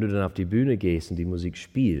 Und wenn du dann auf die Bühne gehst und die Musik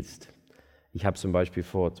spielst, ich habe zum Beispiel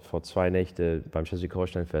vor 2 Nächten beim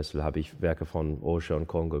Schleswig-Holstein-Festival habe ich Werke von Osher und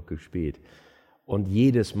Krongold gespielt. Und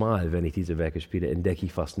jedes Mal, wenn ich diese Werke spiele, entdecke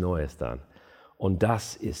ich was Neues dann. Und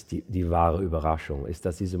das ist die wahre Überraschung, ist,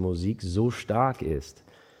 dass diese Musik so stark ist,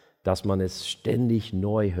 dass man es ständig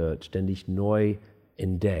neu hört, ständig neu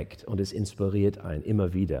entdeckt und es inspiriert einen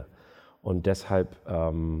immer wieder. Und deshalb,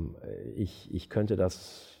 ich könnte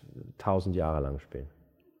das 1000 Jahre lang spielen.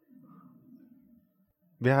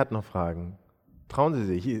 Wer hat noch Fragen? Trauen Sie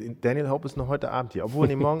sich. Daniel Hope ist noch heute Abend hier.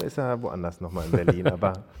 Obwohl, morgen ist er woanders nochmal in Berlin.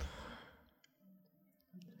 Aber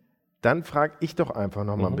dann frage ich doch einfach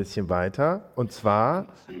noch mal ein bisschen weiter. Und zwar,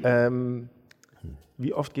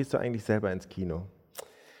 wie oft gehst du eigentlich selber ins Kino?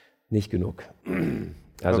 Nicht genug.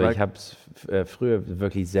 Also ich habe früher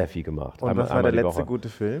wirklich sehr viel gemacht. Und was war der letzte gute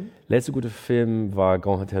Film? Letzte gute Film war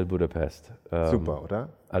Grand Hotel Budapest. Super, oder?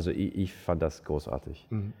 Also ich fand das großartig.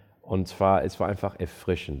 Mhm. Und zwar, es war einfach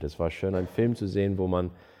erfrischend. Es war schön, einen Film zu sehen, wo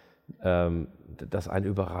man das einen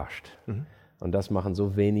überrascht. Mhm. Und das machen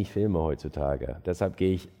so wenig Filme heutzutage. Deshalb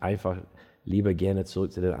gehe ich einfach lieber gerne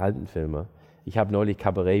zurück zu den alten Filmen. Ich habe neulich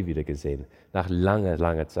Cabaret wieder gesehen, nach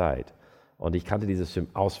langer Zeit. Und ich kannte dieses Film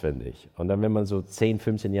auswendig. Und dann, wenn man so 10,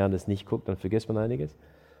 15 Jahren das nicht guckt, dann vergisst man einiges.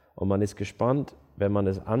 Und man ist gespannt, wenn man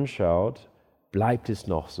es anschaut, bleibt es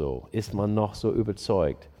noch so? Ist man noch so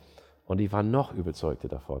überzeugt? Und ich war noch überzeugter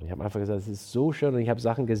davon. Ich habe einfach gesagt, es ist so schön und ich habe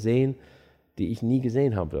Sachen gesehen, die ich nie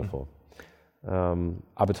gesehen habe davor.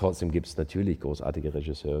 Aber trotzdem gibt es natürlich großartige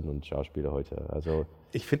Regisseure und Schauspieler heute. Also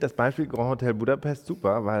ich finde das Beispiel Grand Hotel Budapest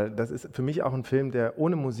super, weil das ist für mich auch ein Film, der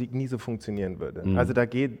ohne Musik nie so funktionieren würde. Mhm. Also da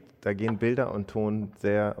gehen Bilder und Ton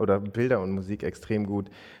Bilder und Musik extrem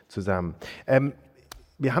gut zusammen.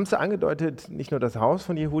 Wir haben es ja angedeutet, nicht nur das Haus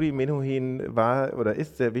von Yehudi Menuhin war oder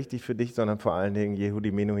ist sehr wichtig für dich, sondern vor allen Dingen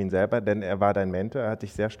Yehudi Menuhin selber, denn er war dein Mentor, er hat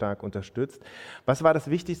dich sehr stark unterstützt. Was war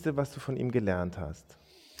das Wichtigste, was du von ihm gelernt hast?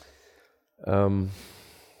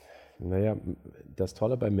 Naja, das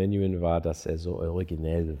Tolle bei Menuhin war, dass er so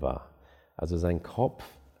originell war. Also sein Kopf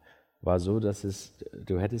war so, dass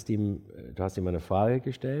du hast ihm eine Frage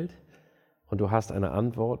gestellt und du hast eine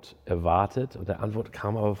Antwort erwartet und die Antwort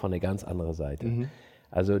kam aber von einer ganz anderen Seite. Mhm.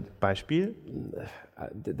 Also Beispiel?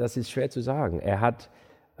 Das ist schwer zu sagen. Er hat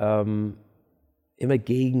immer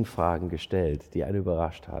Gegenfragen gestellt, die einen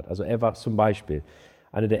überrascht hat. Also er war zum Beispiel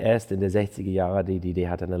einer der Ersten in den 60er Jahren, die die Idee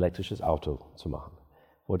hatte, ein elektrisches Auto zu machen.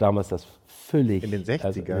 Wo damals das völlig... In den 60ern?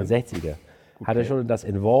 Also in den 60er. Okay. Hat er schon das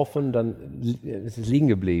entworfen, dann ist es liegen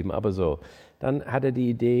geblieben, aber so. Dann hat er die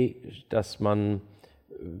Idee, dass man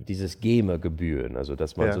dieses GEMA-Gebühren, also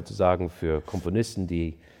dass man sozusagen für Komponisten,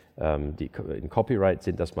 die in Copyright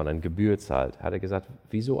sind, dass man eine Gebühr zahlt. Hat er gesagt,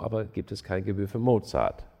 wieso aber gibt es keine Gebühr für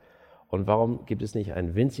Mozart? Und warum gibt es nicht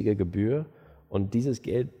eine winzige Gebühr und dieses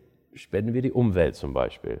Geld spenden wir die Umwelt zum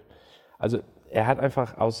Beispiel? Also er hat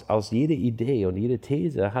einfach aus jeder Idee und jede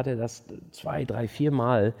These hat er das 2, 3, 4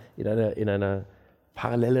 Mal in einer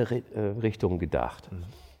parallele Richtung gedacht. Mhm.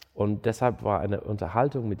 Und deshalb war eine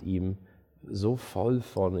Unterhaltung mit ihm so voll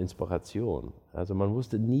von Inspiration. Also man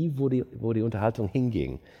wusste nie, wo die Unterhaltung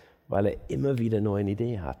hinging, weil er immer wieder neue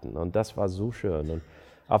Ideen hatte. Und das war so schön. Und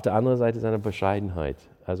auf der anderen Seite seine Bescheidenheit.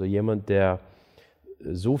 Also jemand, der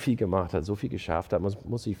so viel gemacht hat, so viel geschafft hat. Man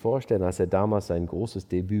muss sich vorstellen, als er damals sein großes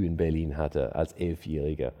Debüt in Berlin hatte, als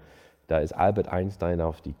 11-Jähriger, da ist Albert Einstein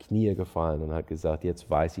auf die Knie gefallen und hat gesagt, jetzt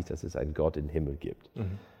weiß ich, dass es einen Gott im Himmel gibt.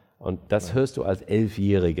 Mhm. Und das hörst du als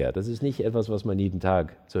 11-Jähriger. Das ist nicht etwas, was man jeden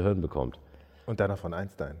Tag zu hören bekommt. Und dann noch von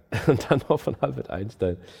Einstein. Und dann noch von Albert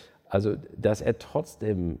Einstein. Also, dass er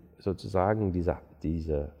trotzdem sozusagen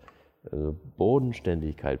diese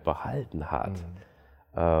Bodenständigkeit behalten hat,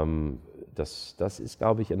 das ist,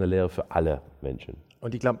 glaube ich, eine Lehre für alle Menschen.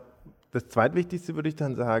 Und ich glaube, Das Zweitwichtigste würde ich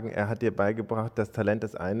dann sagen, er hat dir beigebracht, dass Talent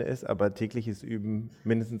das eine ist, aber tägliches Üben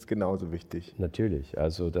mindestens genauso wichtig. Natürlich,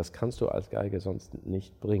 also das kannst du als Geiger sonst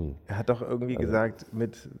nicht bringen. Er hat doch irgendwie gesagt,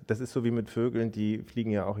 das ist so wie mit Vögeln, die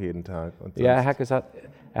fliegen ja auch jeden Tag. Und Ja, er hat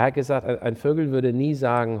gesagt, ein Vogel würde nie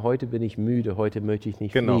sagen, heute bin ich müde, heute möchte ich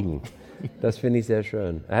nicht fliegen. Das finde ich sehr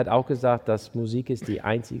schön. Er hat auch gesagt, dass Musik ist die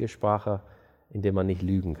einzige Sprache, in der man nicht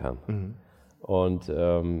lügen kann. Mhm. Und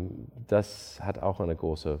das hat auch eine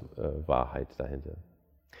große Wahrheit dahinter.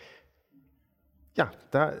 Ja,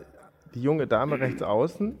 da die junge Dame rechts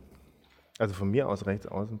außen, also von mir aus rechts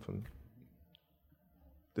außen,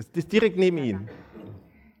 das ist direkt neben Ihnen.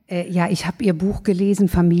 Ja, ich habe Ihr Buch gelesen,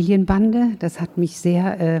 Familienbande. Das hat mich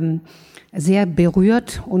sehr, sehr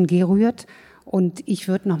berührt und gerührt. Und ich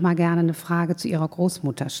würde noch mal gerne eine Frage zu Ihrer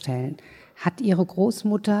Großmutter stellen. Hat Ihre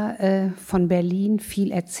Großmutter von Berlin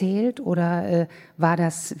viel erzählt oder war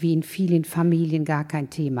das wie in vielen Familien gar kein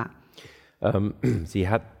Thema? Sie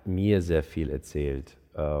hat mir sehr viel erzählt.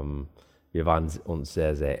 Wir waren uns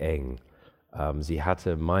sehr, sehr eng. Sie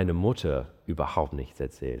hatte meine Mutter überhaupt nichts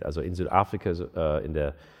erzählt. Also in Südafrika in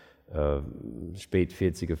der spät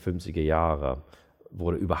 40er, 50er Jahre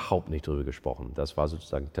wurde überhaupt nicht darüber gesprochen. Das war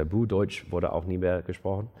sozusagen tabu. Deutsch wurde auch nie mehr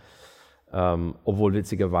gesprochen. Obwohl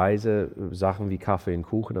witzigerweise Sachen wie Kaffee und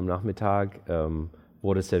Kuchen am Nachmittag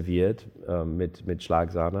wurde serviert mit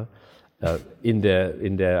Schlagsahne in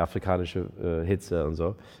der afrikanischen Hitze und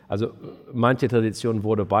so. Also manche Traditionen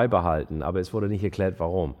wurde beibehalten, aber es wurde nicht erklärt,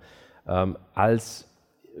 warum. Als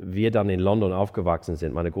wir dann in London aufgewachsen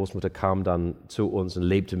sind, meine Großmutter kam dann zu uns und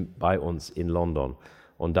lebte bei uns in London.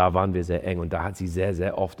 Und da waren wir sehr eng und da hat sie sehr,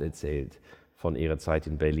 sehr oft erzählt von ihrer Zeit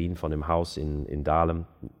in Berlin, von dem Haus in Dahlem.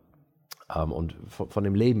 Und von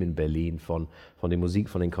dem Leben in Berlin, von der Musik,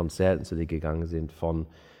 von den Konzerten, zu denen wir gegangen sind, von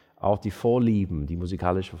auch die Vorlieben, die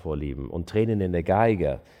musikalischen Vorlieben. Und Tränen in der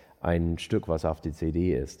Geige, ein Stück, was auf der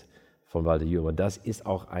CD ist, von Walter Jürmann. Das ist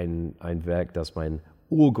auch ein Werk, das mein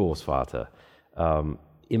Urgroßvater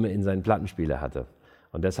immer in seinen Plattenspieler hatte.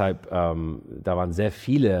 Und deshalb, da waren sehr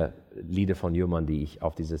viele Lieder von Jürmann, die ich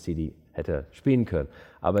auf dieser CD hätte spielen können.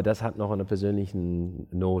 Aber das hat noch eine persönliche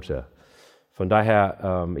Note. Von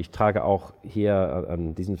daher, ich trage auch hier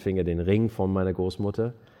an diesem Finger den Ring von meiner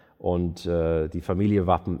Großmutter und die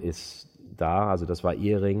Familienwappen ist da, also das war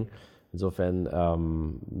ihr Ring.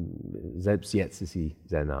 Insofern, selbst jetzt ist sie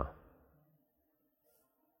sehr nah.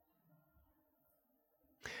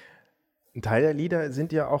 Ein Teil der Lieder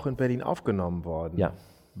sind ja auch in Berlin aufgenommen worden. Ja.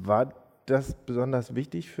 War das besonders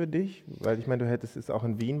wichtig für dich? Weil ich meine, du hättest es auch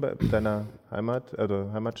in Wien, bei deiner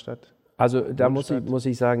Heimatstadt. Also da muss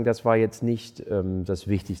ich sagen, das war jetzt nicht das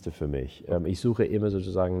Wichtigste für mich. Ich suche immer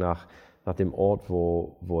sozusagen nach dem Ort,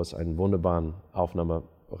 wo es einen wunderbaren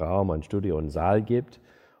Aufnahmeraum, ein Studio, einen Saal gibt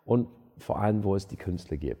und vor allem, wo es die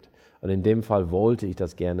Künstler gibt. Und in dem Fall wollte ich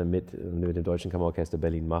das gerne mit dem Deutschen Kammerorchester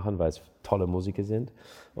Berlin machen, weil es tolle Musiker sind.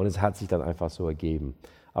 Und es hat sich dann einfach so ergeben.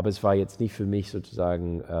 Aber es war jetzt nicht für mich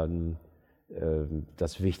sozusagen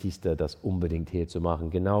das Wichtigste, das unbedingt hier zu machen.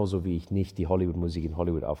 Genauso wie ich nicht die Hollywood-Musik in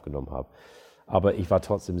Hollywood aufgenommen habe. Aber ich war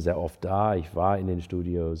trotzdem sehr oft da. Ich war in den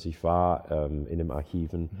Studios, ich war in den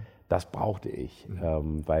Archiven. Das brauchte ich,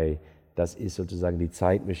 weil das ist sozusagen die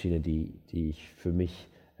Zeitmaschine, die ich für mich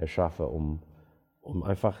erschaffe, um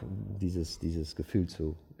einfach dieses Gefühl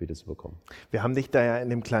wieder zu bekommen. Wir haben dich da ja in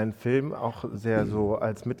dem kleinen Film auch sehr so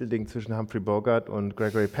als Mittelding zwischen Humphrey Bogart und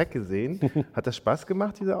Gregory Peck gesehen. Hat das Spaß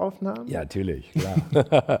gemacht, diese Aufnahmen? Ja, natürlich,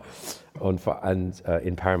 klar. Und vor allem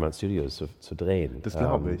in Paramount Studios zu drehen. Das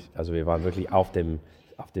glaube ich. Also wir waren wirklich auf dem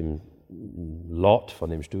Lot von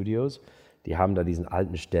den Studios. Die haben da diesen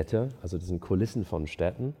alten Städte, also diesen Kulissen von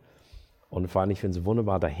Städten. Und vor allem, ich finde es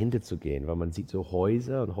wunderbar, dahinter zu gehen, weil man sieht so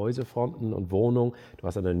Häuser und Häuserfronten und Wohnungen. Du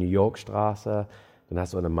hast eine New York Straße, dann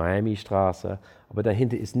hast du eine Miami Straße, aber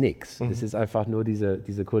dahinter ist nichts. Es ist einfach nur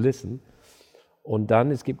diese Kulissen. Und dann,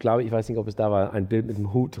 es gibt, glaube ich weiß nicht, ob es da war, ein Bild mit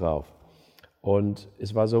einem Hut drauf. Und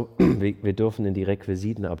es war so, wir durften in die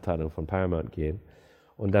Requisitenabteilung von Paramount gehen.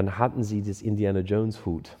 Und dann hatten sie das Indiana Jones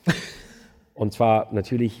Hut. Und zwar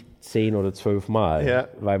natürlich 10 oder 12 Mal, ja,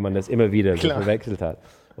 weil man das immer wieder so verwechselt hat.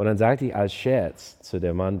 Und dann sagte ich als Scherz zu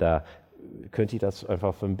dem Mann da, könnte ich das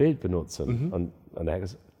einfach für ein Bild benutzen? Und er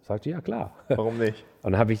sagte, ja klar. Warum nicht?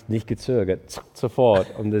 Und dann habe ich nicht gezögert,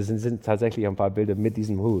 sofort. Und es sind tatsächlich ein paar Bilder mit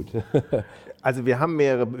diesem Hut. Also wir haben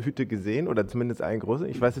mehrere Hüte gesehen, oder zumindest einen großen.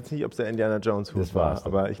 Ich weiß jetzt nicht, ob es der Indiana Jones Hut war,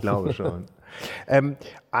 aber ich glaube schon.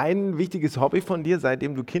 Ein wichtiges Hobby von dir,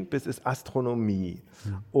 seitdem du Kind bist, ist Astronomie.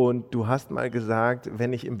 Und du hast mal gesagt,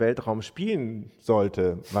 wenn ich im Weltraum spielen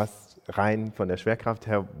sollte, was rein von der Schwerkraft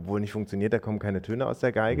her wohl nicht funktioniert, da kommen keine Töne aus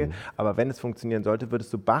der Geige, aber wenn es funktionieren sollte,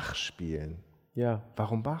 würdest du Bach spielen. Ja.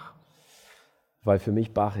 Warum Bach? Weil für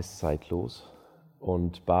mich Bach ist zeitlos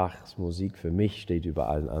und Bachs Musik für mich steht über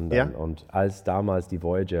allen anderen. Ja? Und als damals die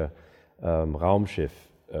Voyager Raumschiff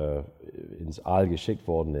ins All geschickt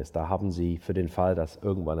worden ist, da haben sie für den Fall, dass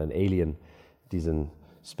irgendwann ein Alien diesen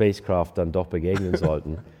Spacecraft dann doch begegnen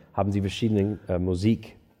sollten, haben sie verschiedene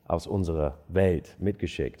Musik aus unserer Welt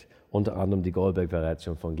mitgeschickt. Unter anderem die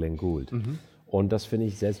Goldberg-Variation von Glenn Gould. Und das finde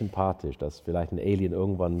ich sehr sympathisch, dass vielleicht ein Alien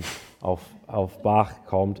irgendwann auf Bach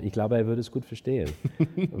kommt. Ich glaube, er würde es gut verstehen.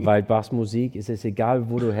 Weil Bachs Musik ist es egal,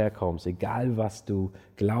 wo du herkommst, egal was du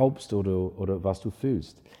glaubst oder was du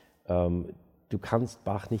fühlst. Du kannst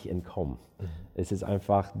Bach nicht entkommen. Es ist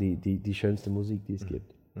einfach die schönste Musik, die es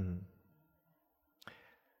gibt.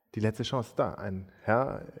 Die letzte Chance da. Ein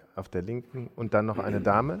Herr auf der linken und dann noch eine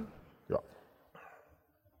Dame. Ja.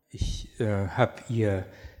 Ich habe Ihr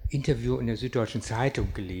Interview in der Süddeutschen Zeitung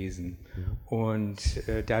gelesen und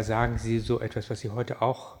da sagen Sie so etwas, was Sie heute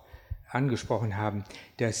auch angesprochen haben,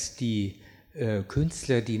 dass die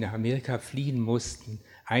Künstler, die nach Amerika fliehen mussten,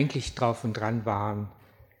 eigentlich drauf und dran waren,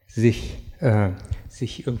 sich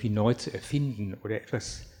irgendwie neu zu erfinden oder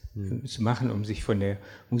etwas zu machen, um sich von der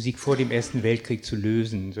Musik vor dem Ersten Weltkrieg zu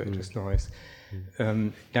lösen, so etwas Neues.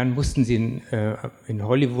 Dann mussten sie in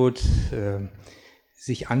Hollywood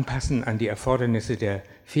sich anpassen an die Erfordernisse der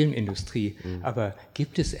Filmindustrie. Aber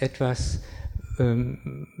gibt es etwas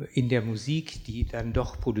in der Musik, die dann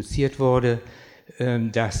doch produziert wurde,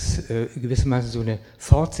 das gewissermaßen so eine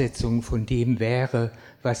Fortsetzung von dem wäre,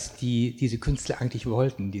 was diese Künstler eigentlich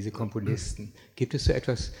wollten, diese Komponisten? Gibt es so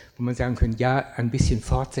etwas, wo man sagen könnte, ja, ein bisschen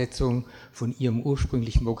Fortsetzung von ihrem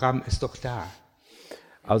ursprünglichen Programm ist doch da?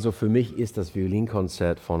 Also für mich ist das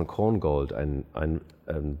Violinkonzert von Korngold ein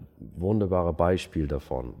wunderbares Beispiel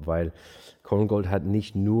davon, weil Korngold hat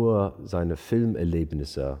nicht nur seine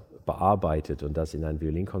Filmerlebnisse bearbeitet und das in ein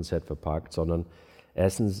Violinkonzert verpackt, sondern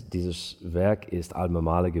erstens, dieses Werk ist Alma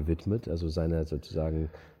Mahler gewidmet, also seine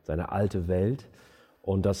alte Welt.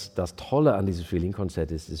 Und das Tolle an diesem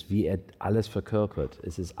Violinkonzert ist, wie er alles verkörpert.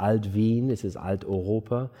 Es ist Alt-Wien, es ist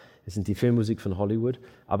Alt-Europa, es sind die Filmmusik von Hollywood,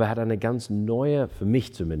 aber er hat eine ganz neue, für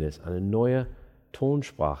mich zumindest, eine neue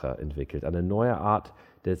Tonsprache entwickelt, eine neue Art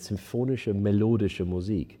der symphonischen, melodischen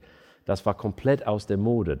Musik. Das war komplett aus der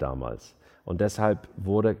Mode damals. Und deshalb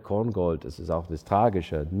wurde Korngold, das ist auch das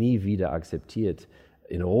Tragische, nie wieder akzeptiert.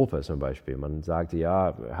 In Europa zum Beispiel. Man sagte, ja,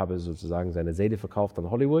 er habe sozusagen seine Seele verkauft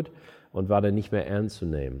an Hollywood und war dann nicht mehr ernst zu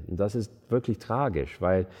nehmen. Und das ist wirklich tragisch,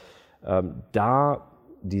 weil da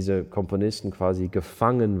diese Komponisten quasi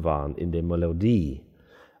gefangen waren in der Melodie,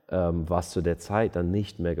 was zu der Zeit dann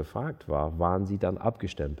nicht mehr gefragt war, waren sie dann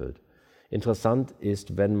abgestempelt. Interessant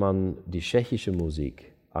ist, wenn man die tschechische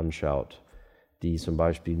Musik anschaut, die zum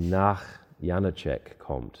Beispiel nach Janacek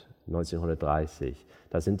kommt, 1930.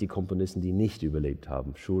 Das sind die Komponisten, die nicht überlebt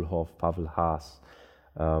haben. Schulhoff, Pavel Haas,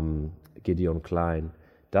 Gideon Klein.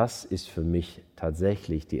 Das ist für mich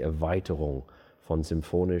tatsächlich die Erweiterung von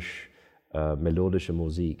symphonisch-melodischer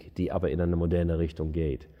Musik, die aber in eine moderne Richtung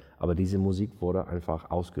geht. Aber diese Musik wurde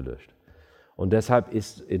einfach ausgelöscht. Und deshalb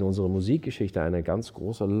ist in unserer Musikgeschichte ein ganz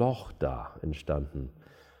großes Loch da entstanden.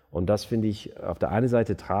 Und das finde ich auf der einen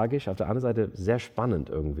Seite tragisch, auf der anderen Seite sehr spannend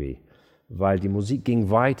irgendwie, weil die Musik ging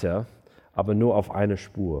weiter, aber nur auf eine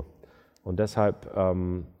Spur. Und deshalb,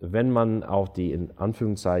 wenn man auch die in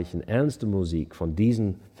Anführungszeichen ernste Musik von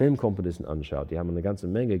diesen Filmkomponisten anschaut, die haben eine ganze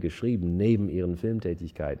Menge geschrieben neben ihren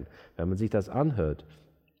Filmtätigkeiten. Wenn man sich das anhört,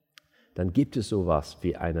 dann gibt es sowas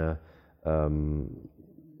wie eine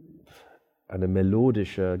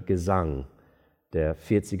melodische Gesang der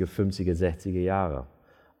 40er, 50er, 60er Jahre.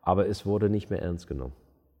 Aber es wurde nicht mehr ernst genommen.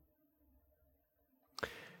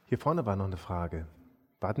 Hier vorne war noch eine Frage.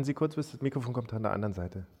 Warten Sie kurz, bis das Mikrofon kommt an der anderen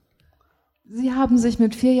Seite. Sie haben sich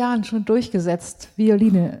mit 4 Jahren schon durchgesetzt,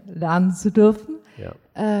 Violine lernen zu dürfen.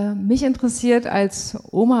 Ja. Mich interessiert als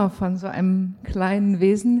Oma von so einem kleinen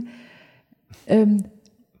Wesen,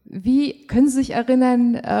 wie können Sie sich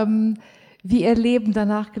erinnern, wie Ihr Leben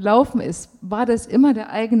danach gelaufen ist? War das immer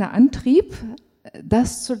der eigene Antrieb,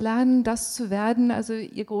 das zu lernen, das zu werden, also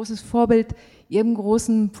Ihr großes Vorbild, Ihrem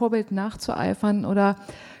großen Vorbild nachzueifern? Oder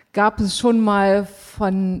gab es schon mal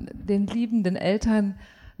von den liebenden Eltern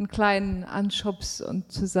einen kleinen Anschubs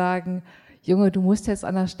und zu sagen, Junge, du musst jetzt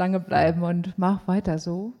an der Stange bleiben und mach weiter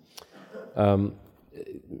so?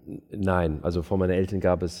 Nein, also von meinen Eltern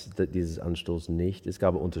gab es dieses Anstoßen nicht. Es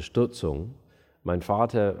gab Unterstützung. Mein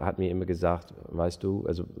Vater hat mir immer gesagt, weißt du,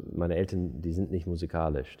 also meine Eltern, die sind nicht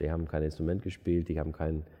musikalisch, die haben kein Instrument gespielt, die haben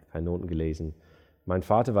keine Noten gelesen. Mein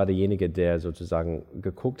Vater war derjenige, der sozusagen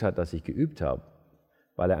geguckt hat, dass ich geübt habe,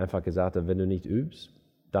 weil er einfach gesagt hat, wenn du nicht übst,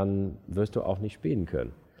 dann wirst du auch nicht spielen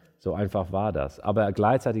können. So einfach war das. Aber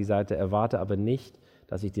gleichzeitig sagte er, erwarte aber nicht,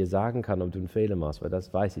 dass ich dir sagen kann, ob du einen Fehler machst, weil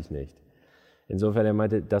das weiß ich nicht. Insofern, er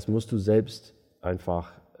meinte, das musst du selbst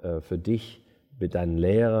einfach für dich mit deinen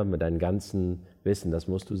Lehrern, mit deinem ganzen Wissen, das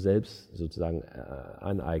musst du selbst sozusagen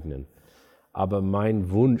aneignen. Aber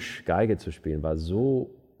mein Wunsch, Geige zu spielen, war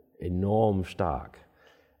so enorm stark.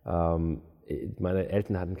 Meine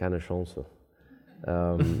Eltern hatten keine Chance.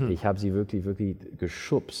 Ich habe sie wirklich, wirklich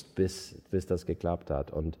geschubst, bis das geklappt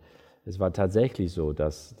hat. Und es war tatsächlich so,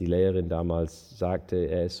 dass die Lehrerin damals sagte,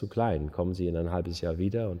 er ist zu klein, kommen Sie in ein halbes Jahr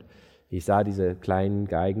wieder. Und ich sah diese kleinen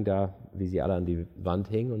Geigen da, wie sie alle an die Wand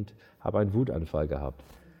hingen, und habe einen Wutanfall gehabt,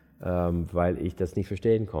 weil ich das nicht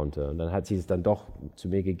verstehen konnte. Und dann hat sie es dann doch zu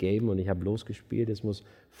mir gegeben und ich habe losgespielt. Es muss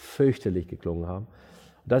fürchterlich geklungen haben.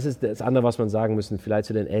 Und das ist das andere, was man sagen müssen, vielleicht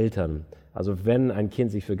zu den Eltern. Also wenn ein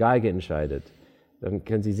Kind sich für Geige entscheidet, dann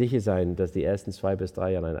können Sie sicher sein, dass die ersten 2 bis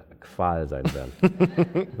 3 Jahre eine Qual sein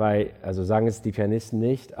werden. Weil, also sagen es die Pianisten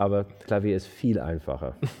nicht, aber Klavier ist viel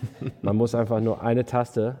einfacher. Man muss einfach nur eine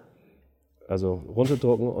Taste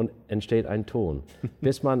runterdrücken und entsteht ein Ton.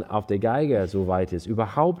 Bis man auf der Geige so weit ist,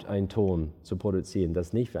 überhaupt einen Ton zu produzieren,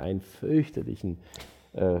 das nicht für einen fürchterlichen,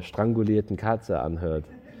 strangulierten Katze anhört,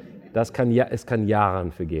 es kann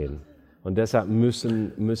Jahre vergehen. Und deshalb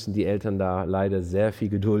müssen die Eltern da leider sehr viel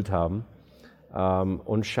Geduld haben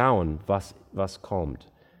und schauen, was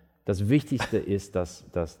kommt. Das Wichtigste ist, dass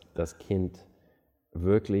das Kind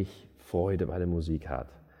wirklich Freude bei der Musik hat.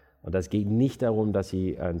 Und das geht nicht darum, dass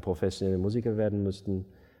sie ein professioneller Musiker werden müssten.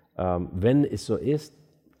 Wenn es so ist,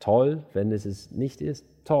 toll. Wenn es nicht ist,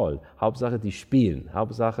 toll. Hauptsache, die spielen.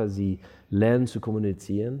 Hauptsache, sie lernen zu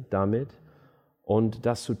kommunizieren damit und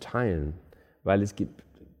das zu teilen. Weil es gibt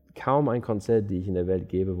kaum ein Konzert, das ich in der Welt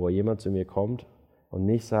gebe, wo jemand zu mir kommt und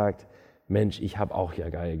nicht sagt, Mensch, ich habe auch ja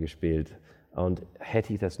Geige gespielt und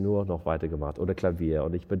hätte ich das nur noch weitergemacht oder Klavier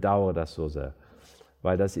und ich bedauere das so sehr.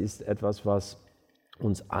 Weil das ist etwas, was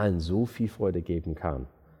uns allen so viel Freude geben kann.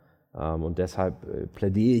 Und deshalb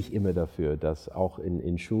plädiere ich immer dafür, dass auch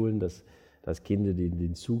in Schulen, dass Kinder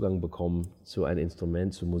den Zugang bekommen zu einem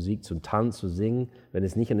Instrument, zu Musik, zum Tanz, zu singen. Wenn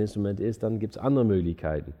es nicht ein Instrument ist, dann gibt es andere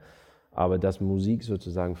Möglichkeiten. Aber dass Musik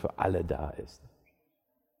sozusagen für alle da ist.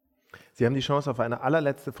 Sie haben die Chance auf eine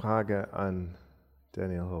allerletzte Frage an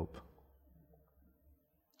Daniel Hope.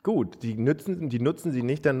 Gut, die nutzen Sie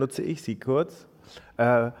nicht, dann nutze ich sie kurz.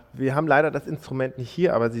 Wir haben leider das Instrument nicht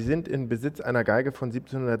hier, aber Sie sind in Besitz einer Geige von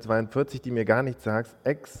 1742, die mir gar nichts sagt,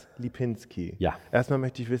 ex-Lipinski. Ja. Erstmal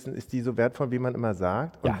möchte ich wissen, ist die so wertvoll, wie man immer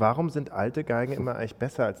sagt? Und ja. Warum sind alte Geigen immer eigentlich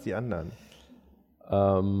besser als die anderen?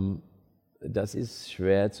 Das ist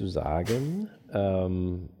schwer zu sagen,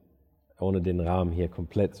 ohne den Rahmen hier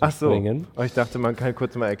komplett zu sprengen. Ach so, ich dachte, man kann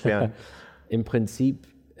kurz mal erklären. Im Prinzip,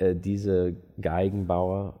 diese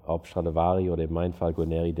Geigenbauer, ob Stradivari oder in meinem Fall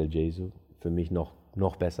Guarneri del Gesù, für mich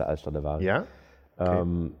noch besser als Stradivari. Ja?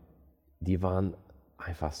 Okay. Die waren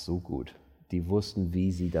einfach so gut. Die wussten,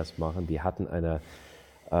 wie sie das machen. Die hatten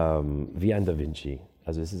wie ein Da Vinci.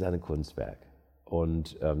 Also es ist ein Kunstwerk.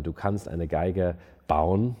 Und du kannst eine Geige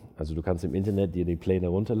bauen. Also du kannst im Internet dir die Pläne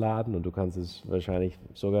runterladen und du kannst es wahrscheinlich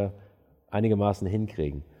sogar einigermaßen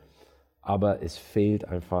hinkriegen. Aber es fehlt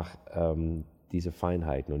einfach diese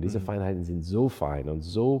Feinheiten. Und diese Feinheiten sind so fein und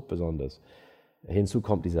so besonders. Hinzu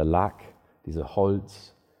kommt dieser Lack, dieser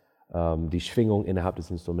Holz, die Schwingung innerhalb des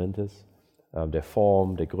Instrumentes, der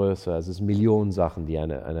Form, der Größe. Also es sind Millionen Sachen, die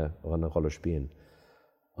eine Rolle spielen.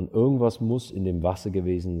 Und irgendwas muss in dem Wasser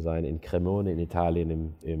gewesen sein, in Cremone in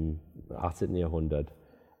Italien im 18. Jahrhundert,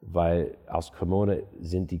 weil aus Cremone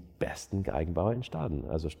sind die besten Geigenbauer entstanden.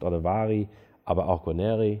 Also Stradivari, aber auch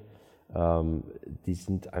Guarneri, die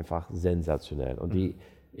sind einfach sensationell. Und die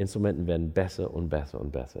Instrumente werden besser und besser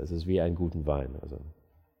und besser. Es ist wie einen guten Wein. Also.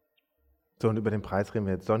 So, und über den Preis reden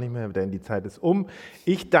wir jetzt doch nicht mehr, denn die Zeit ist um.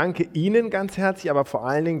 Ich danke Ihnen ganz herzlich, aber vor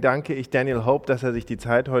allen Dingen danke ich Daniel Hope, dass er sich die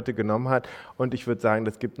Zeit heute genommen hat. Und ich würde sagen,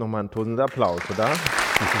 das gibt nochmal einen tosenden Applaus, oder?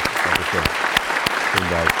 Dankeschön. Vielen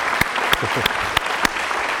Dank.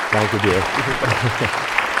 Danke dir.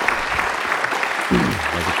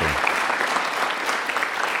 Dankeschön.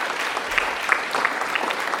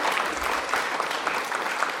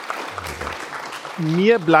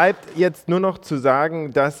 Mir bleibt jetzt nur noch zu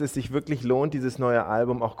sagen, dass es sich wirklich lohnt, dieses neue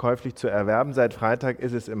Album auch käuflich zu erwerben. Seit Freitag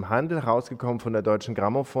ist es im Handel rausgekommen von der Deutschen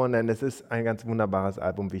Grammophon, denn es ist ein ganz wunderbares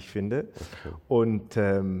Album, wie ich finde. Okay. Und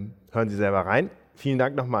hören Sie selber rein. Vielen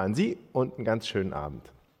Dank nochmal an Sie und einen ganz schönen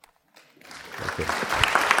Abend. Okay.